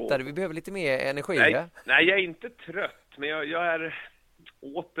lite trött där. Vi behöver lite mer energi. Nej, jag är inte trött. Men jag är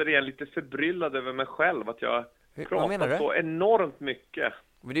återigen lite förbryllad över mig själv. Att jag pratar så enormt mycket.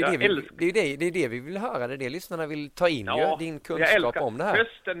 Men det är det vi vill höra. Det är det lyssnarna vill ta in. Ja, din kunskap om det här.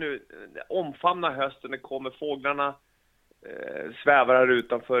 Hösten nu, omfamna hösten. Det kommer fåglarna svävar här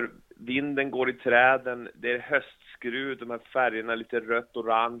utanför. Vinden går i träden. Det är höstskruv. De här färgerna lite rött,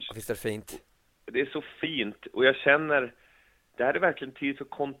 orange. Visst är det fint? Det är så fint. Och jag känner, det här är verkligen tid för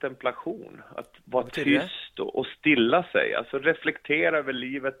kontemplation. Att vara tyst och stilla sig. Alltså reflektera över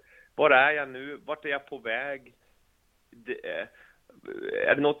livet. Var är jag nu? Vart är jag på väg?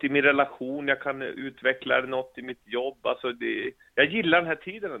 Är det något i min relation jag kan utveckla? Är det något i mitt jobb? Alltså jag gillar den här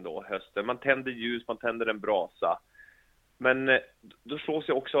tiden ändå, hösten. Man tänder ljus, man tänder en brasa. Men då slås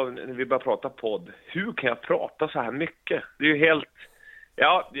jag också av när vi börjar prata podd. Hur kan jag prata så här mycket? Det är ju helt...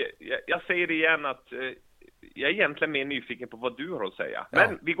 Ja, jag säger det igen att jag är egentligen mer nyfiken på vad du har att säga.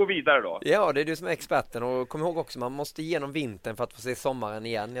 Men vi går vidare då. Ja, det är du som är experten. Och kom ihåg också, man måste igenom vintern för att få se sommaren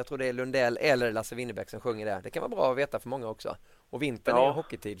igen. Jag tror det är Lundell eller Lasse Winnerbäck som sjunger där. Det kan vara bra att veta för många också. Och vintern är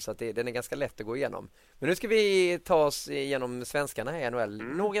hockeytid så att den är ganska lätt att gå igenom. Men nu ska vi ta oss igenom svenskarna här i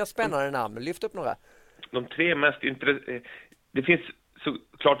NHL. Några spännande namn. Lyft upp några. De 3 mest intressanta... Det finns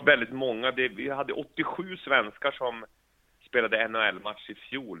såklart väldigt många. Vi hade 87 svenskar som spelade NHL-match i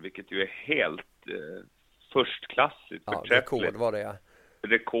fjol, vilket ju är helt förstklassigt. Ja, rekord var det, ja.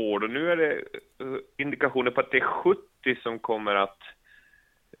 Rekord. Och nu är det indikationer på att det är 70 som kommer att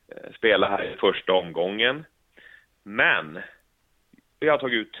spela här i första omgången. Men jag har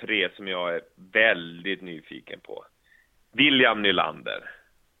tagit ut 3 som jag är väldigt nyfiken på. William Nylander.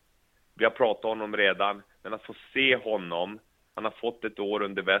 Vi har pratat om honom redan, men att få se honom. Han har fått ett år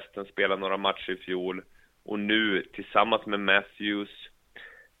under västen, spelat några matcher i fjol. Och nu tillsammans med Matthews.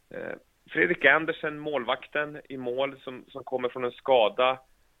 Fredrik Andersen, målvakten i mål som kommer från en skada.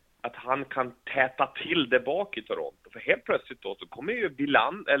 Att han kan täta till det bak i Toronto. För helt plötsligt då så kommer ju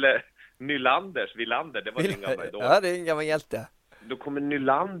Nylander, det var en gammal idol. Ja, det är en gammal hjälte. Då kommer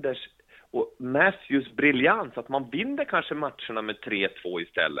Nylanders och Matthews briljans. Att man vinner kanske matcherna med 3-2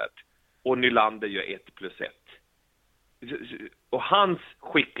 istället. Och Nylander gör 1+1. Och hans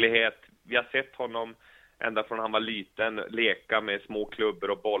skicklighet, vi har sett honom ända från han var liten leka med små klubbor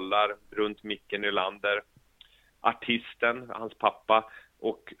och bollar runt Micke Nylander, artisten, hans pappa,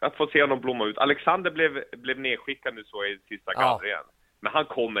 och att få se honom blomma ut. Alexander blev nedskickad nu så i sista gallringen, men han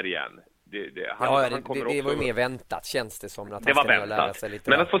kommer igen. Det var ju mer väntat, känns det som, att han ska ner och lära sig lite.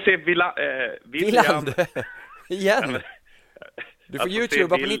 Men att få se William igen. Du får YouTubea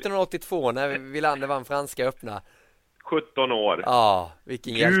på 1982 när Wilander vann franska öppna. 17 år. Ja,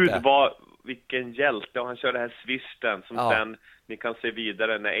 vilken hjälte. Vilken hjälte. Och han körde det här swisten som sen ni kan se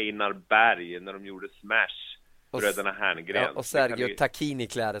vidare när Einar Berg, när de gjorde Smash, bröderna Herngren. Ja, och Sergio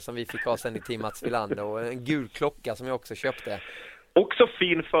Tacchini-kläder som vi fick ha sen i Team Mats Wilander. Och en gul klocka som jag också köpte. Också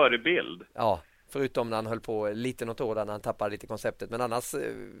fin förebild. Ja, förutom när han höll på lite något år där när han tappade lite konceptet. Men annars,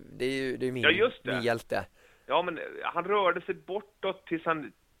 det är min hjälte. Ja, men han rörde sig bortåt tills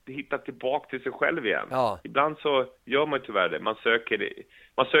han hitta tillbaka till sig själv igen. Ja. Ibland så gör man tyvärr det.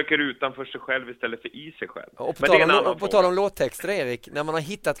 Man söker utanför sig själv istället för i sig själv. Och på Men tal om låttexter, Erik, när man har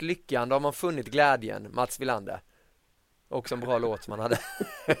hittat lyckan, då har man funnit glädjen. Mats Wilander. Också en bra låt som man hade.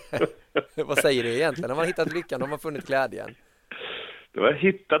 Vad säger du egentligen? När man har hittat lyckan, då har man funnit glädjen. Du har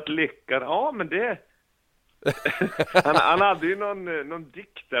hittat lyckan. Ja, men det... han hade ju någon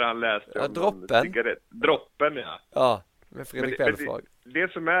dikt där han läste. Ja, Droppen. Droppen, ja. Ja, med Fredrik Belfrage.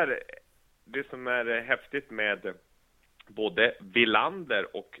 Det som är häftigt med både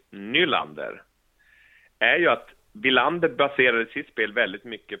Wilander och Nylander är ju att Wilander baserade sitt spel väldigt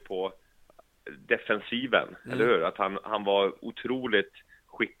mycket på defensiven, eller hur? Att han var otroligt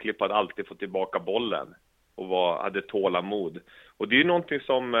skicklig på att alltid få tillbaka bollen och hade tålamod. Och det är ju någonting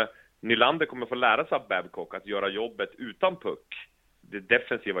som Nylander kommer få lära sig av Babcock, att göra jobbet utan puck, det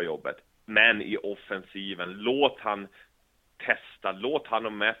defensiva jobbet. Men i offensiven, låt han testa, låt han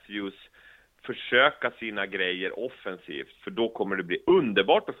och Matthews försöka sina grejer offensivt, för då kommer det bli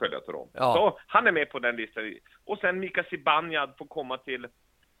underbart att följa till dem. Ja. Så han är med på den listan. Och sen Mika Zibanejad får komma till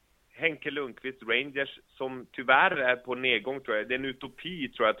Henke Lundqvist Rangers, som tyvärr är på nedgång, tror jag. Det är en utopi,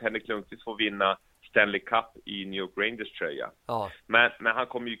 tror jag, att Henrik Lundqvist får vinna Stanley Cup i New York Rangers tröja. Ja. Men han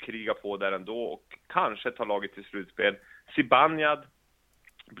kommer ju kriga på där ändå och kanske ta laget till slutspel. Zibanejad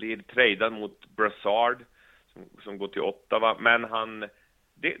blir tradad mot Brassard som går till Ottawa, men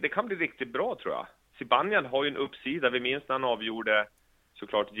det kan bli riktigt bra, tror jag. Zibanejad har ju en uppsida. Vi minns när han avgjorde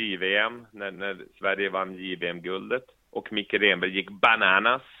såklart JVM, när Sverige vann JVM-guldet och Micke Renberg gick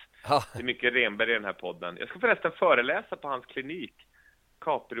bananas. Ja. Det är mycket Renberg i den här podden. Jag ska förresten föreläsa på hans klinik,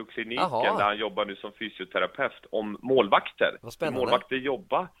 Caprio-kliniken, där han jobbar nu som fysioterapeut, om målvakter. Vad spännande. Målvakter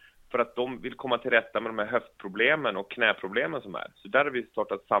jobbar för att de vill komma till rätta med de här höftproblemen och knäproblemen som är. Så där har vi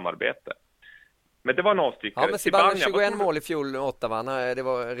startat samarbete. Men det var en avstickare. Ja, men Zibanejad 21 mål i fjol, Ottawa. Det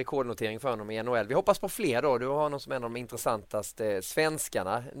var rekordnotering för honom i NHL. Vi hoppas på fler då. Du har honom som en av de intressantaste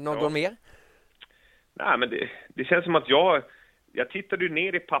svenskarna. Någon mer? Nej, men det känns som att jag tittade ju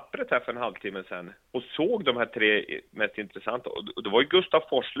ner i pappret här för en halvtimme sedan och såg de här 3 mest intressanta. Och det var ju Gustav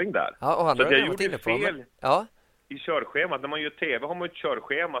Forsling där. Ja, och han så jag gjorde fel i körschemat. När man gör tv har man ju ett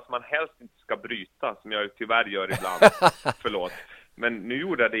körschema som man helst inte ska bryta, som jag tyvärr gör ibland. Förlåt. Men nu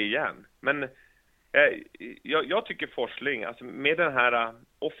gjorde jag det igen. Men jag tycker Forsling, alltså med den här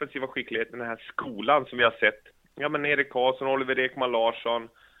offensiva skickligheten, den här skolan som vi har sett. Ja, men Erik Karlsson, Oliver Ekman Larsson,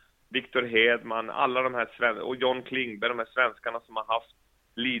 Victor Hedman, alla de här och John Klingberg, de här svenskarna som har haft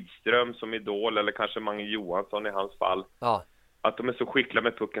Lidström som idol, eller kanske Mange Johansson i hans fall. Ja. Att de är så skickliga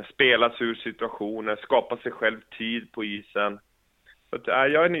med pucken, spelar sig ur situationer, skapar sig själv tid på isen. Så att,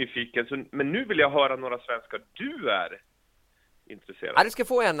 jag är nyfiken, men nu vill jag höra några svenskar du är intresserad. Ja, du ska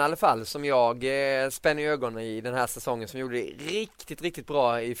få en i alla fall som jag spänner i ögonen i den här säsongen, som gjorde det riktigt, riktigt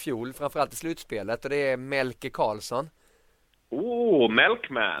bra i fjol, framförallt i slutspelet, och det är Melke Karlsson.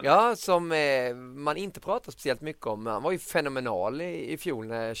 Melkman. Ja, som man inte pratar speciellt mycket om. Han var ju fenomenal i fjol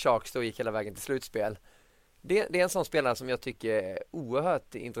när Sharks då gick hela vägen till slutspel. Det är en sån spelare som jag tycker är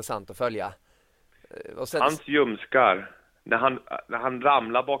oerhört intressant att följa. Och sen... Hans ljumskar, när han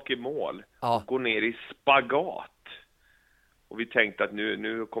ramlar bak i mål, går ner i spagat. Och vi tänkte att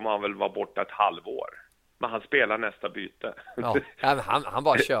nu kommer han väl vara borta ett halvår. Men han spelar nästa byte. Ja, men han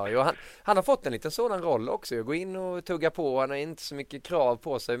bara kör ju. Han har fått en liten sådan roll också. Gå in och tugga på. Han har inte så mycket krav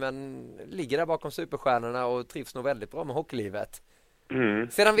på sig, men ligger där bakom superstjärnorna och trivs nog väldigt bra med hockeylivet.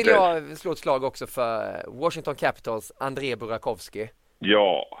 Sedan vill jag slå ett slag också för Washington Capitals André Burakovsky.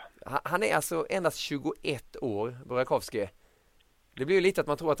 Ja. Han är alltså endast 21 år, Burakovsky. Det blir ju lite att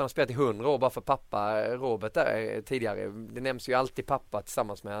man tror att han har spelat i 100 år bara för pappa Robert där tidigare. Det nämns ju alltid pappa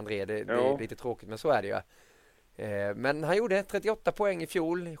tillsammans med André. Det är lite tråkigt, men så är det ju. Men han gjorde 38 poäng i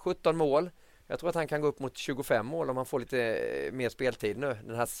fjol, 17 mål. Jag tror att han kan gå upp mot 25 mål om han får lite mer speltid nu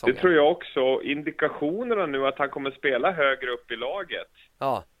den här säsongen. Det tror jag också. Indikationerna nu att han kommer spela högre upp i laget.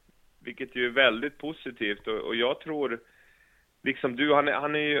 Ja. Vilket ju är väldigt positivt. Och jag tror, liksom du,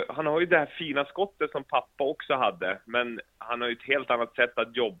 han har ju det här fina skottet som pappa också hade. Men han har ju ett helt annat sätt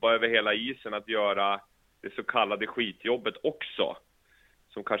att jobba över hela isen. Att göra det så kallade skitjobbet också.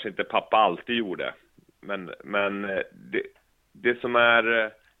 Som kanske inte pappa alltid gjorde. Men det som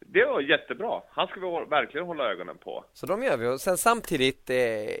är... Det var jättebra. Han ska vi verkligen hålla ögonen på. Så de gör vi. Och sen samtidigt,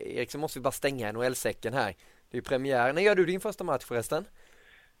 Erik, så måste vi bara stänga NHL-säcken här. Det är ju premiär. När gör du din första match förresten?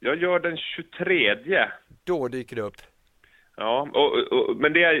 Jag gör den 23. Då dyker det upp. Ja,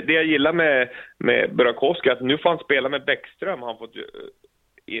 men det jag gillar med Burakovsky är att nu får han spela med Bäckström. Han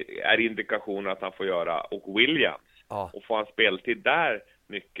är indikationen att han får göra, och Williams. Ja. Och får han speltid där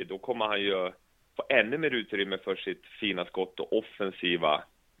mycket, då kommer han ju få ännu mer utrymme för sitt fina skott och offensiva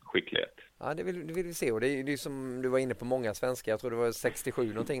skicklighet. Ja, det vill vi se. Och det är ju som du var inne på, många svenskar. Jag tror det var 67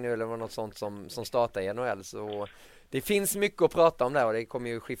 någonting nu, eller var något sånt som startar i NHL. Så det finns mycket att prata om där, och det kommer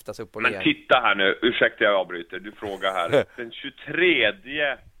ju skiftas upp och ner. Men titta här nu, ursäkta jag avbryter, du frågar här. Den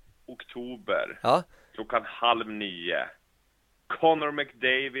 23 oktober, klockan 8:30, Connor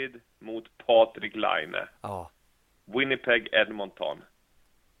McDavid mot Patrik Laine. Ja. Winnipeg, Edmonton.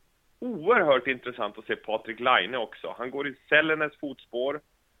 Oerhört intressant att se Patrik Laine också. Han går i Sellenes fotspår.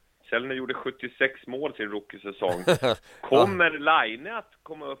 Sellene gjorde 76 mål sin rookie-säsong. Kommer Laine att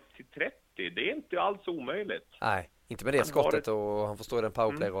komma upp till 30? Det är inte alls omöjligt. Nej, inte med det skottet, och han får stå i den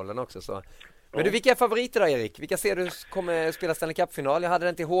powerplay-rollen också. Så. Men du, vilka är favoriter då, Erik? Vilka ser du kommer spela Stanley Cup-final? Jag hade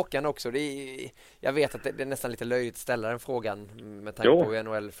den till Håkan också. Jag vet att det är nästan lite löjligt att ställa den frågan med tanke på hur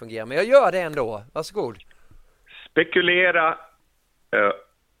NHL fungerar. Men jag gör det ändå. Varsågod. Spekulera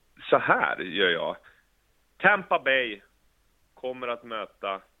så här gör jag. Tampa Bay kommer att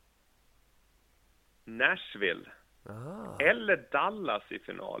möta Nashville eller Dallas i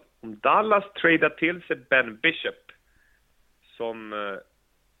final. Om Dallas tradar till sig Ben Bishop som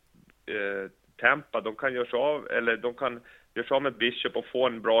Tampa, de kan göra sig av med Bishop och få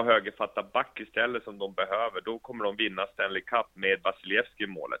en bra högerfattad back istället som de behöver. Då kommer de vinna Stanley Cup med Vasilevski i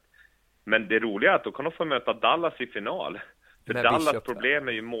målet. Men det roliga är att då kan de få möta Dallas i final. För med Dallas Bishop, problem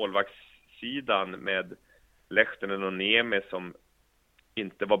är ju målvaktssidan med Lehtinen och Niemi som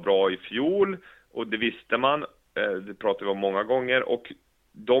inte var bra i fjol. Och det visste man, det pratade vi om många gånger. Och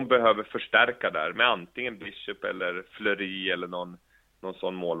de behöver förstärka där med antingen Bishop eller Fleury eller någon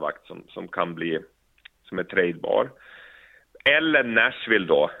sån målvakt som kan bli, som är tradebar. Eller Nashville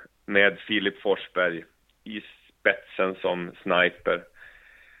då, med Filip Forsberg i spetsen som sniper.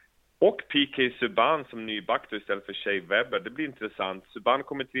 Och PK Subban som nyback då istället för Shea Weber. Det blir intressant. Subban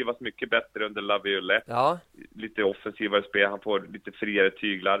kommer trivas mycket bättre under Laviolette. Ja. Lite offensivare spel, han får lite friare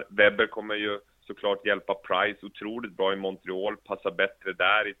tyglar. Weber kommer ju såklart hjälpa Price otroligt bra i Montreal. Passar bättre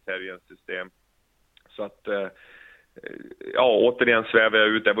där i Terriens system. Så att, återigen svävar jag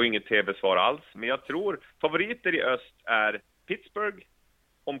ut. Det var inget tv-svar alls. Men jag tror favoriter i öst är Pittsburgh,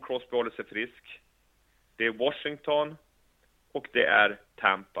 om Crosby håller sig frisk. Det är Washington och det är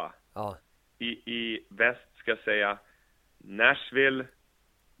Tampa. Ja. I väst ska jag säga Nashville,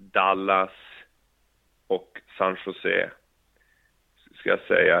 Dallas och San Jose. Ska jag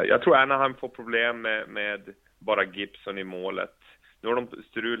säga. Jag tror Anaheim får problem med bara Gibson i målet. Nu har de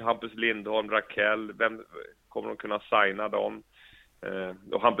strul, Hampus Lindholm, Rakell. Vem kommer de kunna signa dem?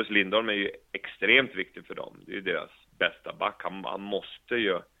 Och Hampus Lindholm är ju extremt viktig för dem. Det är ju deras bästa back. Han måste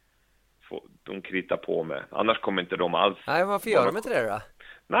ju få de krita på med. Annars kommer inte de alls. Nej, varför gör de inte det då?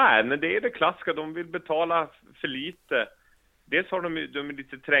 Nej, men det är det klassiska. De vill betala för lite. Dels har de är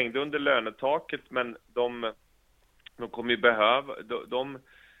lite trängda under lönetaket, men de kommer ju behöva...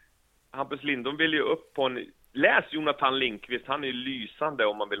 Hampus Lindholm vill ju upp på en... Läs Jonathan Lindqvist, han är ju lysande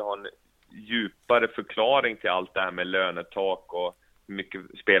om man vill ha en djupare förklaring till allt det här med lönetak och hur mycket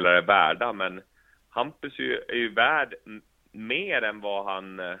spelare är värda. Men Hampus är ju värd mer än vad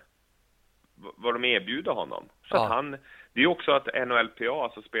de erbjuder honom. Så att det är också att NHLPA,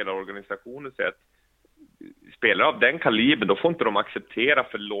 alltså spelarorganisationen, säger att spelare av den kalibern, då får inte de acceptera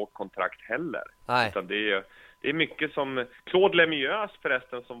för lågt kontrakt heller. Nej. Utan det är mycket som Claude Lemieux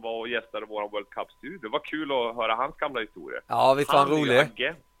förresten, som var och gästade vår World Cup-studio. Det var kul att höra hans gamla historier. Ja, visst var han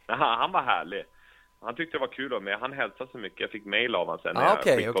rolig. Han var härlig. Han tyckte det var kul med. Han hälsade så mycket. Jag fick mejl av honom sen när jag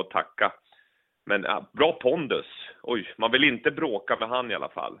fick och tacka. Men bra pondus. Oj, man vill inte bråka med han i alla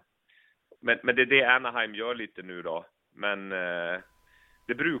fall. Men det är det Anaheim gör lite nu då. Men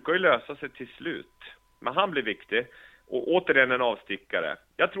det brukar ju lösa sig till slut. Men han blir viktig. Och återigen en avstickare.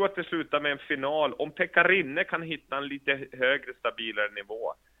 Jag tror att det slutar med en final. Om Pekka Rinne kan hitta en lite högre, stabilare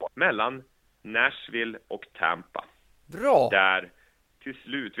nivå mellan Nashville och Tampa. Bra! Där till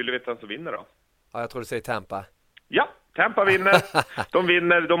slut. Vill du veta vem som vinner då? Ja, jag tror du säger Tampa. Ja, Tampa vinner. De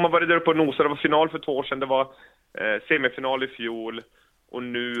vinner. De har varit där uppe och nosat. Det var final för 2 år sedan. Det var semifinal i fjol. Och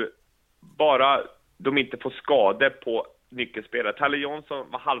nu bara de inte får skador på nyckelspelare. Tyler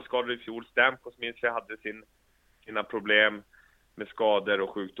Johnson var halvskadad i fjol. Stamkos minns jag hade sina problem med skador och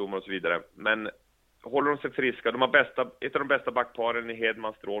sjukdomar och så vidare. Men håller de sig friska, de har ett av de bästa backparen i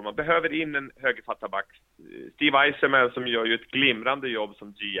Hedman Strål. Man behöver in en högerfattaback. Steve Eisenman som gör ju ett glimrande jobb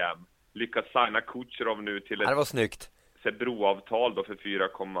som GM. Lyckas signa Kucherov nu till det var snyggt. Ett broavtal då för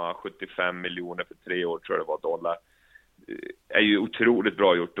 4,75 miljoner för 3 år, tror jag det var, dollar. Är ju otroligt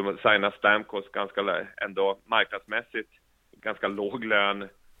bra gjort. De signar Stamkos ganska ändå marknadsmässigt. Ganska låg lön.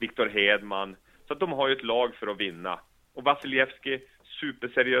 Victor Hedman. Så att de har ju ett lag för att vinna. Och Vasilevski,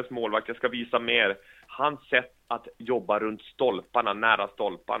 superseriös målvakt. Jag ska visa mer. hans sätt att jobba runt stolparna, nära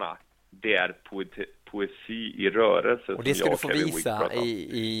stolparna, det är poesi i rörelse. Och det ska du få visa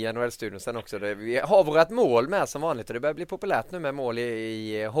i NHL-studion sen också. Vi har vårt mål med som vanligt, och det börjar bli populärt nu med mål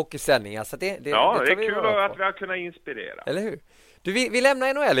i hockeysändningar. Så det det är kul att vi har kunnat inspirera. Eller hur? Du, vi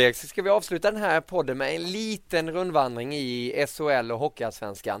lämnar NHL, Erik, så ska vi avsluta den här podden med en liten rundvandring i SHL och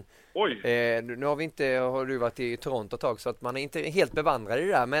Hockeyallsvenskan. Oj! Nu har du varit i Toronto ett tag, så att man är inte helt bevandrad i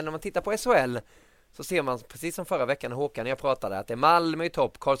det där. Men om man tittar på SHL så ser man, precis som förra veckan Håkan när jag pratade, att det är Malmö i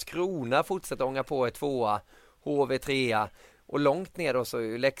topp, Karlskrona fortsätter ånga på i 2:a, HV 3:a, och långt ner då så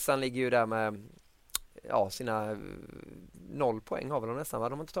Leksand ligger ju där med sina 0 poäng har väl de nästan, va?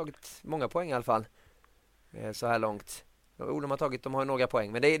 De har inte tagit många poäng i alla fall så här långt. De har några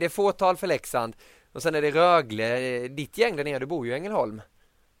poäng, men det är fåtal för Leksand. Och sen är det Rögle, ditt gäng där nere, du bor ju i Ängelholm.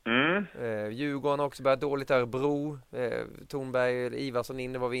 Djurgården har också börjat dåligt, Örebro, Tornberg, Ivarsson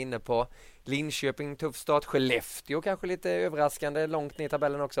inne var vi inne på. Linköping, tuff start. Skellefteå kanske lite överraskande, långt ner i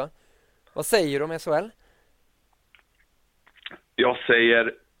tabellen också. Vad säger du om SHL? Jag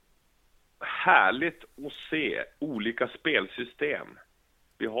säger härligt att se olika spelsystem.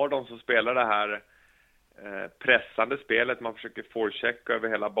 Vi har de som spelar det här pressande spelet, man försöker forechecka över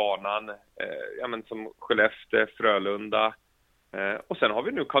hela banan, som Skellefteå, Frölunda, och sen har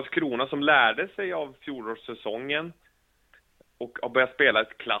vi nu Karlskrona som lärde sig av fjolårssäsongen och har börjat spela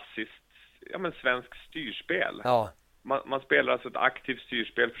ett klassiskt svensk styrspel. Ja. Man spelar alltså ett aktivt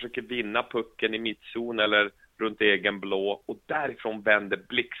styrspel, försöker vinna pucken i mittzon eller runt egen blå, och därifrån vänder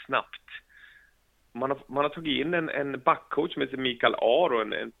blixtsnabbt. Man har tagit in en backcoach som heter Mikael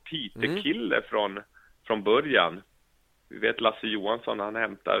Aro, en Piteå-kille från början. Vi vet Lasse Johansson, han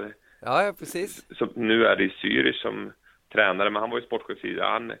hämtar... Ja, precis. Så nu är det i Zürich som tränare, men han var ju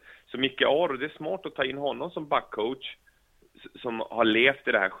sportchefsida. Så Mikael Aro, det är smart att ta in honom som backcoach som har levt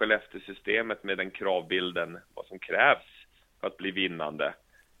i det här Skellefteå-systemet med den kravbilden, vad som krävs för att bli vinnande.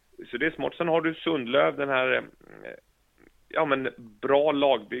 Så det är smart. Sen har du Sundlöv, den här bra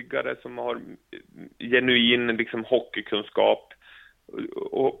lagbyggare som har genuin hockeykunskap,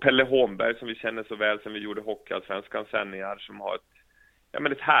 och Pelle Holmberg som vi känner så väl som vi gjorde Hockeyallsvenskans sändningar, som har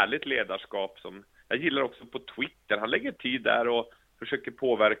ett härligt ledarskap som jag gillar också på Twitter. Han lägger tid där och försöker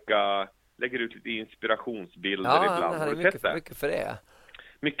påverka, lägger ut lite inspirationsbilder ibland. Ja, han är mycket för det.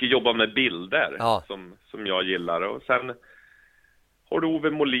 Mycket jobba med bilder som jag gillar. Och sen har du Ove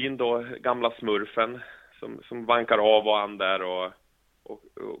Molin då, gamla smurfen som vankar av och an där och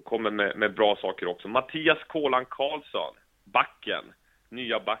kommer med bra saker också. Mattias Kålan Karlsson,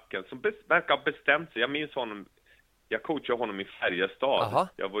 nya backen, som verkar ha bestämt sig. Jag minns honom, jag coachade honom i Färjestad. Aha.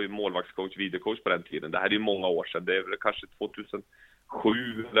 Jag var ju målvaktscoach, videocoach på den tiden. Det här är ju många år sedan, det är väl kanske 2007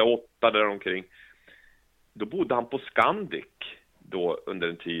 eller 2008 där omkring. Då bodde han på Scandic då under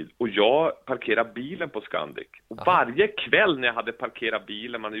en tid, och jag parkerade bilen på Scandic. Och varje kväll när jag hade parkerat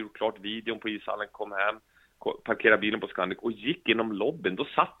bilen, man hade gjort klart videon på ishallen, kom hem, parkerade bilen på Scandic och gick inom lobbyn, då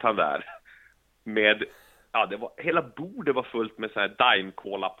satt han där med, hela bordet var fullt med så här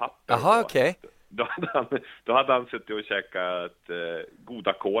Daim-cola-papper. Jaha, okej. Då hade han suttit och käkat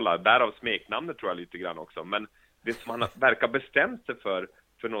goda cola, därav smeknamnet tror jag lite grann också. Men det som han verkar bestämt sig för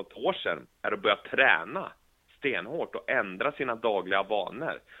något år sedan är att börja träna stenhårt och ändra sina dagliga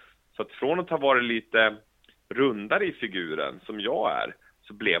vanor. Så att från att ha varit lite rundare i figuren som jag är,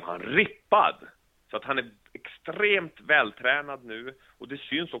 så blev han rippad. Så att han är extremt vältränad nu, och det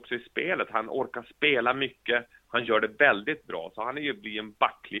syns också i spelet. Han orkar spela mycket, han gör det väldigt bra. Så han är ju bli en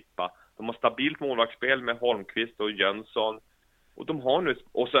backklippa. De har stabilt målvaktsspel med Holmqvist och Jönsson. Och de har nu,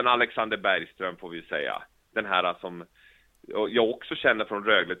 och sen Alexander Bergström får vi säga. Den här som jag också känner från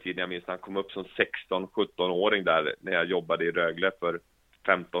Rögle-tiden. Jag minns när han kom upp som 16-17-åring där när jag jobbade i Rögle för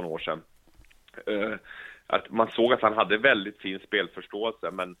 15 år sedan. Att man såg att han hade väldigt fin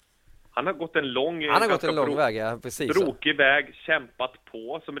spelförståelse, men han har gått en lång väg, ja, precis. Brokig väg, kämpat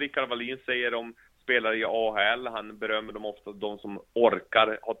på, som Rickard Wallin säger om spelare i AHL. Han berömmer dem ofta, de som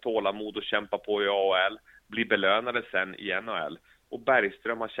orkar ha tålamod och kämpa på i AHL, blir belönade sen i NHL. Och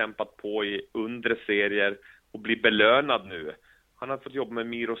Bergström har kämpat på i undre serier och blir belönad nu. Han har fått jobba med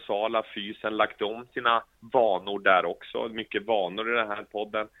Miro Sala, fysen, lagt om sina vanor där också. Mycket vanor i den här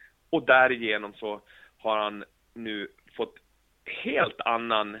podden. Och därigenom så har han nu fått helt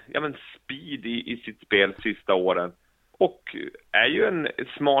annan speed i sitt spel sista åren. Och är ju en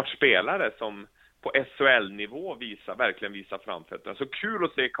smart spelare som på SHL-nivå verkligen visa framfötterna. Så kul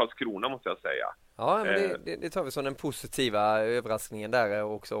att se Karlskrona, måste jag säga. Ja, men det tar vi som den positiva överraskningen där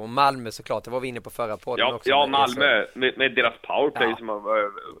också. Och Malmö såklart, det var vi inne på förra podden också. Ja, Malmö med deras powerplay som var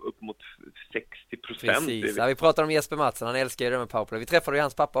upp mot 60%. Precis, ja, vi pratade om Jesper Mattsson, han älskar ju det med powerplay. Vi träffade ju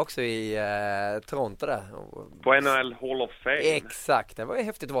hans pappa också i Toronto där. På NHL Hall of Fame. Exakt, det var ju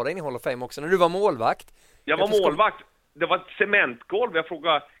häftigt att vara där inne i Hall of Fame också. När du var målvakt. Jag var målvakt. Det var ett cementgolv. Jag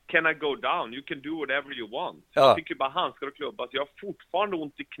frågade, can I go down? You can do whatever you want. Jag fick ju bara handskar och klubba. Så jag har fortfarande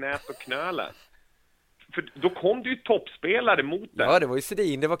ont i knät och knölen. För då kom det ju toppspelare mot det. Ja, det var ju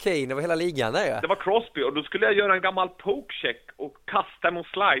Sedin, det var Kane, det var hela ligan där. Ja. Det var Crosby och då skulle jag göra en gammal pokecheck och kasta hem och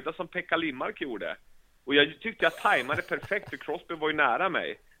slida som Pekka Lindmark gjorde. Och jag tyckte jag tajmade perfekt för Crosby var ju nära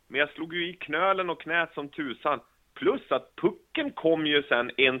mig. Men jag slog ju i knölen och knät som tusan. Plus att pucken kom ju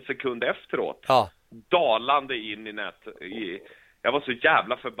sen 1 sekund efteråt. Ja. Dalande in i nät. Jag var så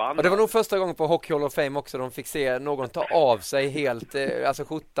jävla förbannad. Och det var nog första gången på Hockey Hall of Fame också de fick se någon ta av sig helt, alltså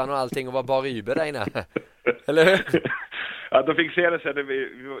skjortan och allting och var bara Ryber där inne. Eller hur? Ja, de fick se det sen.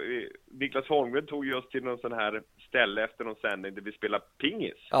 Niklas Holmgren tog ju oss till någon sån här ställe efter någon sändning där vi spelade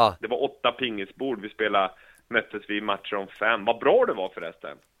pingis. Ja. Det var 8 pingisbord. Möttes vi i matcher om 5. Vad bra det var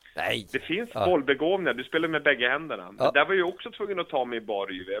förresten. Nej. Det finns bollbegåvningar. Du spelar med bägge händerna. Men där var jag också tvungen att ta mig i bar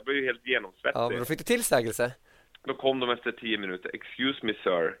Ryber. Jag var ju helt genomsvettig. Ja, men då fick du tillsägelse. Då kom de efter 10 minuter. Excuse me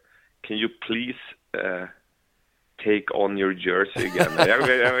sir, can you please take on your jersey again?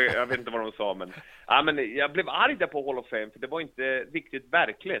 jag vet inte vad de sa, men jag blev arg där på Hall of Fame för det var inte riktigt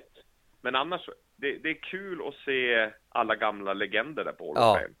verkligt. Men annars, det är kul att se alla gamla legender där på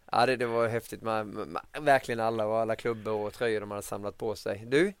Hall of Fame. Ja, det var häftigt med verkligen alla klubbor och tröjor de hade samlat på sig.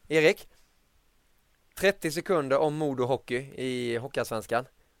 Du, Erik, 30 sekunder om Modo Hockey i Hockeyallsvenskan.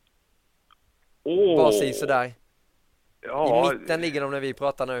 Bara si sådär. Ja. I mitten ligger de när vi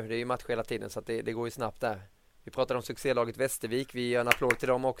pratar nu. Det är ju match hela tiden så att det går ju snabbt där. Vi pratade om succélaget Västervik. Vi gör en applåd till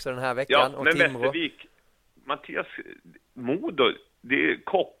dem också den här veckan. Ja, men Västervik, Mattias, Modo, det är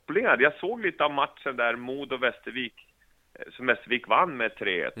kopplingar. Jag såg lite av matchen där Modo och Västervik, som Västervik vann med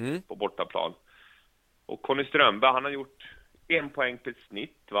 3-1 på bortaplan. Och Conny Strömberg, han har gjort 1 poäng per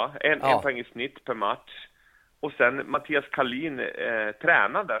snitt, va? En poäng i snitt per match. Och sen Mattias Kalin,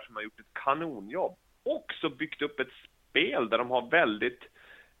 tränaren där, som har gjort ett kanonjobb. Också byggt upp ett spel där de har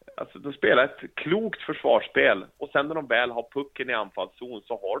de spelar ett klokt försvarsspel. Och sen när de väl har pucken i anfallszon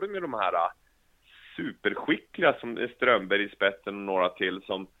så har de ju de här superskickliga som är Strömberg i spetsen och några till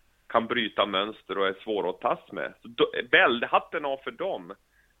som kan bryta mönster och är svåra att tas med. Så hatten av för dem.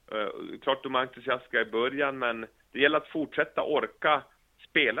 Klart de är entusiastiska i början, men det gäller att fortsätta orka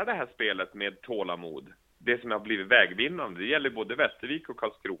spela det här spelet med tålamod. Det som har blivit vägvinnande. Det gäller både Västervik och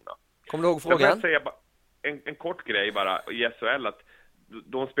Karlskrona. Kommer du ihåg frågan? Jag säga en kort grej bara i SHL, att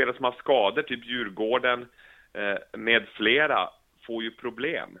de spelare som har skador, typ Djurgården med flera, får ju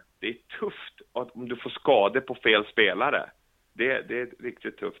problem. Det är tufft om du får skador på fel spelare. Det är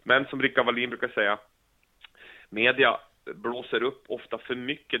riktigt tufft. Men som Rickard Wallin brukar säga, media blåser upp ofta för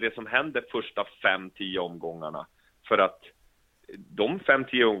mycket det som händer första 5-10 omgångarna. För att de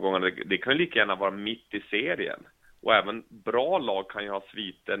 5-10 omgångarna, det kan ju lika gärna vara mitt i serien. Och även bra lag kan ju ha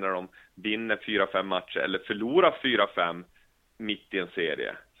sviter när de vinner 4-5 matcher eller förlorar 4-5 mitt i en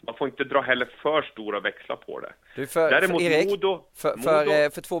serie. Så man får inte dra heller för stora växlar på det. Däremot Erik, Modo,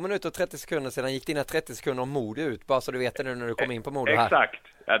 för 2 minuter och 30 sekunder sedan gick dina 30 sekunder om Modo ut. Bara så du vet det nu när du kommer in på Modo här. Exakt.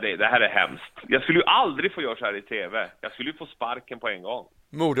 Ja, det här är hemskt. Jag skulle ju aldrig få göra så här i tv. Jag skulle ju få sparken på en gång.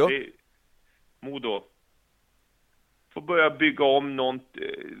 Modo får börja bygga om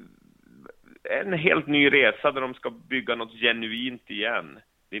en helt ny resa där de ska bygga något genuint igen.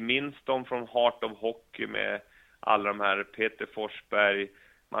 Vi minns dem från Heart of Hockey med alla de här Peter Forsberg,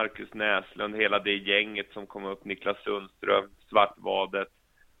 Marcus Näslund, hela det gänget som kom upp, Niklas Sundström, Svartvadet,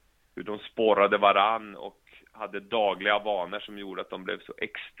 hur de spårade varann och hade dagliga vanor som gjorde att de blev så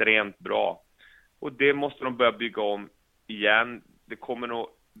extremt bra. Och det måste de börja bygga om igen.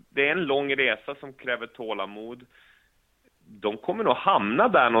 Det är en lång resa som kräver tålamod. De kommer nog hamna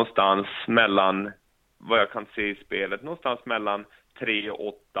där någonstans mellan, vad jag kan se i spelet, någonstans mellan 3 och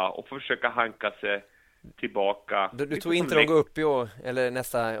 8 och försöka hanka sig tillbaka. Du tror inte de går upp i år eller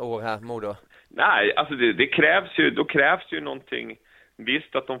nästa år här, Modo? Nej, alltså det krävs ju någonting.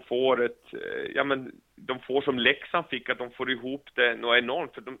 Visst att de får de får som Leksand fick, att de får ihop det något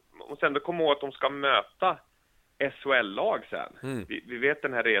enormt. För de måste ändå komma ihåg att de ska möta SHL-lag sen. Vi vet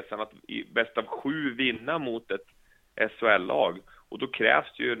den här resan att i bäst av 7 vinna mot ett SHL-lag. Och då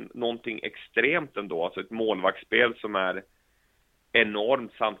krävs ju någonting extremt ändå. Alltså ett målvaktsspel som är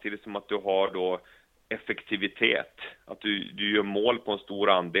enormt, samtidigt som att du har då effektivitet. Att du gör mål på en stor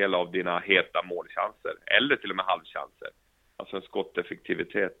andel av dina heta målchanser. Eller till och med halvchanser. Alltså en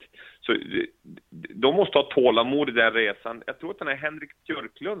skotteffektivitet. Så de måste ha tålamod i den resan. Jag tror att den här Henrik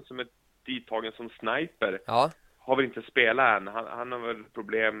Björklund som är dittagen som sniper har väl inte spelat än. Han har väl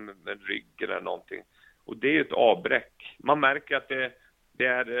problem med ryggen eller någonting. Och det är ju ett avbräck. Man märker att det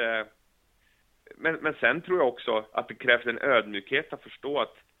är... Men sen tror jag också att det krävs en ödmjukhet att förstå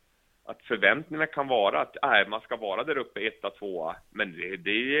att förväntningarna kan vara att man ska vara där uppe 1-2, men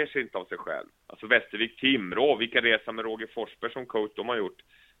det ger sig inte av sig själv. Alltså Västervik, Timrå, vilka resa med Roger Forsberg som coach de har gjort.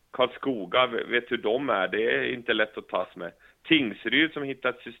 Karlskoga, vet hur de är, det är inte lätt att tas med. Tingsryd som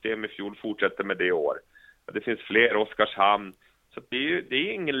hittade ett system i fjol fortsätter med det i år. Det finns fler, Oskarshamn. Så det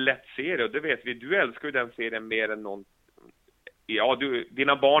är ingen lätt serie och det vet vi. Du älskar ju den serien mer än någon. Ja,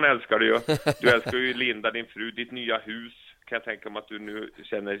 dina barn älskar du ju. Du älskar ju Linda, din fru, ditt nya hus. Kan jag tänka mig att du nu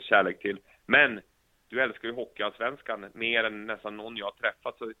känner kärlek till. Men du älskar ju Hockeyallsvenskan mer än nästan någon jag har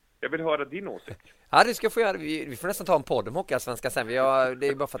träffat. Så jag vill höra din åsikt. Ja, det ska få göra. Vi får nästan ta en podd om Hockeyallsvenskan sen. Det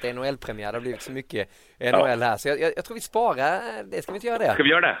är bara för att det är NHL-premiär. Det har blivit så mycket NHL här. Så jag tror vi sparar. Det ska vi inte göra det. Ska vi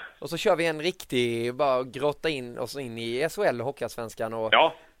göra det? Och så kör vi en riktig, bara grotta in oss in i SHL och Hockeyallsvenskan. Och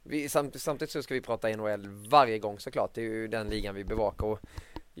samtidigt så ska vi prata NHL varje gång såklart. Det är ju den ligan vi bevakar. Och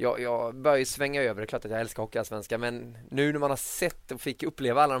jag börjar ju svänga över. Det är klart att jag älskar Hockeyallsvenskan. Men nu när man har sett och fick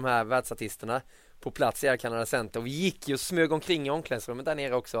uppleva alla de här världsartisterna på plats i Air Canada Center. Och vi gick ju och smög omkring i omklädningsrummet där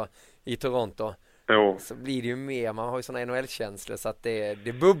nere också i Toronto. Jo. Så blir det ju mer, man har ju såna NHL-känslor så att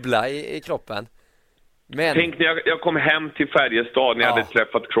det bubblar i kroppen. Men tänk när jag kom hem till Färjestad när jag hade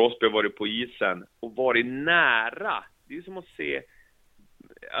träffat Crosby och varit på isen och varit nära. Det är ju som att se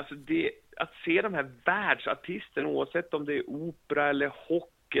att se de här världsartisterna, oavsett om det är opera eller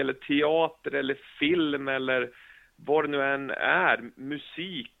hockey eller teater eller film eller vad det nu än är,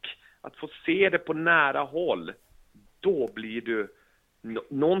 musik, att få se det på nära håll, då blir du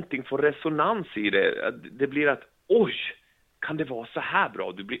någonting får resonans i det. Det blir att, oj, kan det vara så här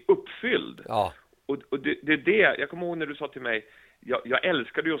bra? Du blir uppfylld. Ja. Och det är det, jag kommer ihåg när du sa till mig, jag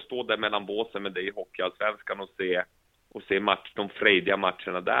älskade ju att stå där mellan båsen med dig i Hockeyallsvenskan och se de frejdiga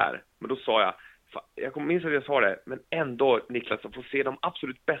matcherna där. Men då sa jag minns att jag sa det, men ändå Niklas, att få se de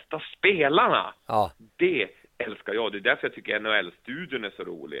absolut bästa spelarna. Ja. Det älskar jag. Det är därför jag tycker NHL-studion är så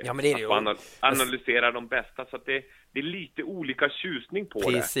rolig. Ja, men det är det att analysera de bästa, så att det är lite olika tjusning på det.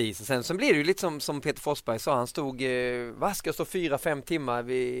 Precis, och sen så blir det ju lite som Peter Forsberg sa, han stod 4-5 timmar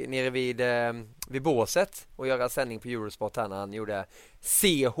nere vid båset och göra sändning på Eurosport här när han gjorde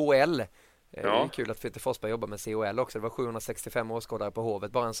CHL. Det är kul att Peter Forsberg jobbar med CHL också. Det var 765 åskådare på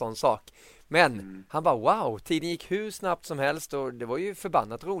Hovet, bara en sån sak. Men han bara, wow, tiden gick hur snabbt som helst och det var ju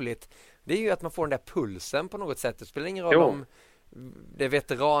förbannat roligt. Det är ju att man får den där pulsen på något sätt. Det spelar ingen roll om det är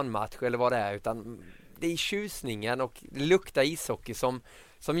veteranmatch eller vad det är, utan det är tjusningen och det luktar ishockey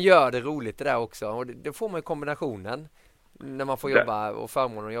som gör det roligt det där också. Och det får man ju kombinationen när man får jobba och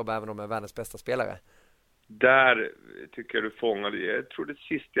förmånen att jobba även om man är världens bästa spelare. Där tycker jag du fångar. Jag tror det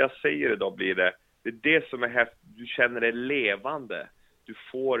sista jag säger idag blir det. Det är det som är häftigt. Du känner det levande.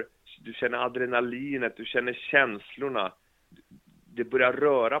 Du känner adrenalinet. Du känner känslorna. Det börjar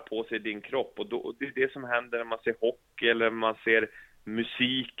röra på sig i din kropp. Och det är det som händer när man ser hockey eller man ser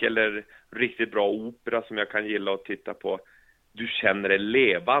musik eller riktigt bra opera som jag kan gilla att titta på. Du känner det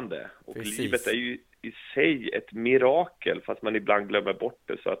levande. Och livet är ju i sig ett mirakel, fast man ibland glömmer bort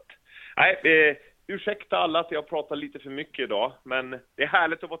det. Så att, ursäkta alla att jag pratar lite för mycket idag, men det är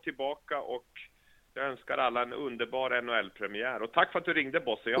härligt att vara tillbaka och jag önskar alla en underbar NHL-premiär. Och tack för att du ringde,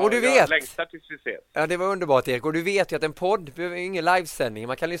 Bosse. Jag längtar tills vi ses. Ja, det var underbart, Erik. Och du vet ju att en podd behöver ingen livesändning.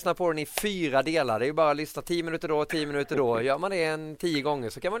 Man kan lyssna på den i 4 delar. Det är ju bara att lyssna 10 minuter då, 10 minuter då. Gör man det 10 gånger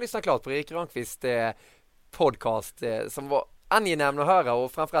så kan man lyssna klart på Erik Granqvist podcast som var angenäm att höra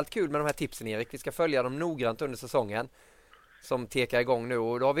och framförallt kul med de här tipsen, Erik. Vi ska följa dem noggrant under säsongen som tekar igång nu,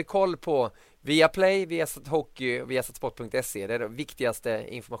 och då har vi koll på Viaplay, Viasat Hockey och viasatsport.se. Det är de viktigaste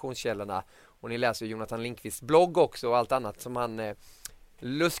informationskällorna, och ni läser ju Jonathan Lindqvists blogg också och allt annat som han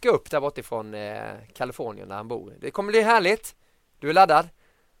luskar upp där bortifrån Kalifornien där han bor. Det kommer bli härligt. Du är laddad?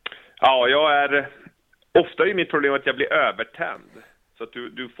 Ja, jag är ofta i mitt problem att jag blir övertänd, så att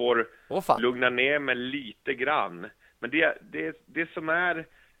du får lugna ner mig lite grann. Men det som är,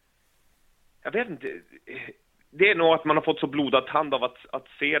 jag vet inte, det är nog att man har fått så blodad hand av att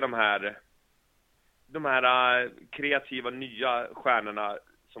se de här kreativa nya stjärnorna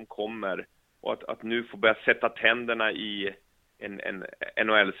som kommer, och att nu få börja sätta tänderna i en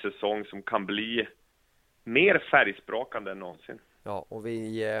NHL-säsong som kan bli mer färgsprakande än någonsin. Ja, och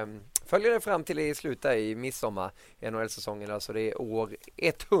vi Följer det fram till i slutet i midsommar NHL-säsongen. Alltså det är år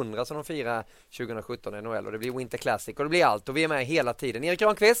 100 som de firar 2017 NHL och det blir Winter Classic och det blir allt och vi är med hela tiden. Erik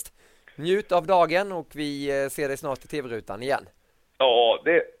Granqvist, njut av dagen och vi ser dig snart i tv-rutan igen. Ja,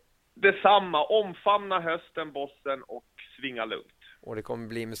 det är samma. Omfamna hösten, bossen och svinga lugnt. Och det kommer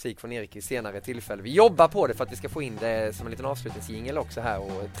bli musik från Erik i senare tillfälle. Vi jobbar på det för att vi ska få in det som en liten avslutningsjingel också här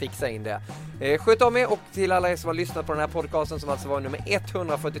och trixa in det. Sköt om er och till alla er som har lyssnat på den här podcasten som alltså var nummer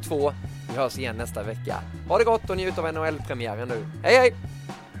 142. Vi hörs igen nästa vecka. Ha det gott och njut av NHL-premiären nu. Hej hej!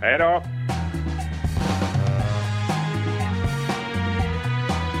 Hej då!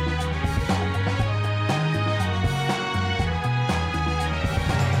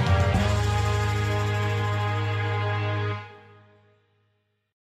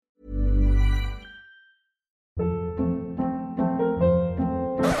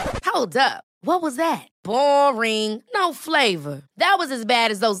 Hold up. What was that? Boring. No flavor. That was as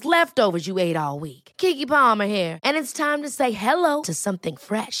bad as those leftovers you ate all week. Keke Palmer here, and it's time to say hello to something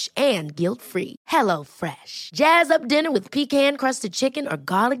fresh and guilt-free. Hello Fresh. Jazz up dinner with pecan-crusted chicken or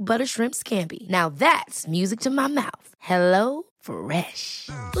garlic butter shrimp scampi. Now that's music to my mouth. Hello Fresh.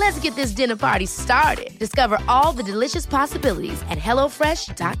 Let's get this dinner party started. Discover all the delicious possibilities at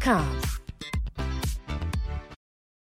hellofresh.com.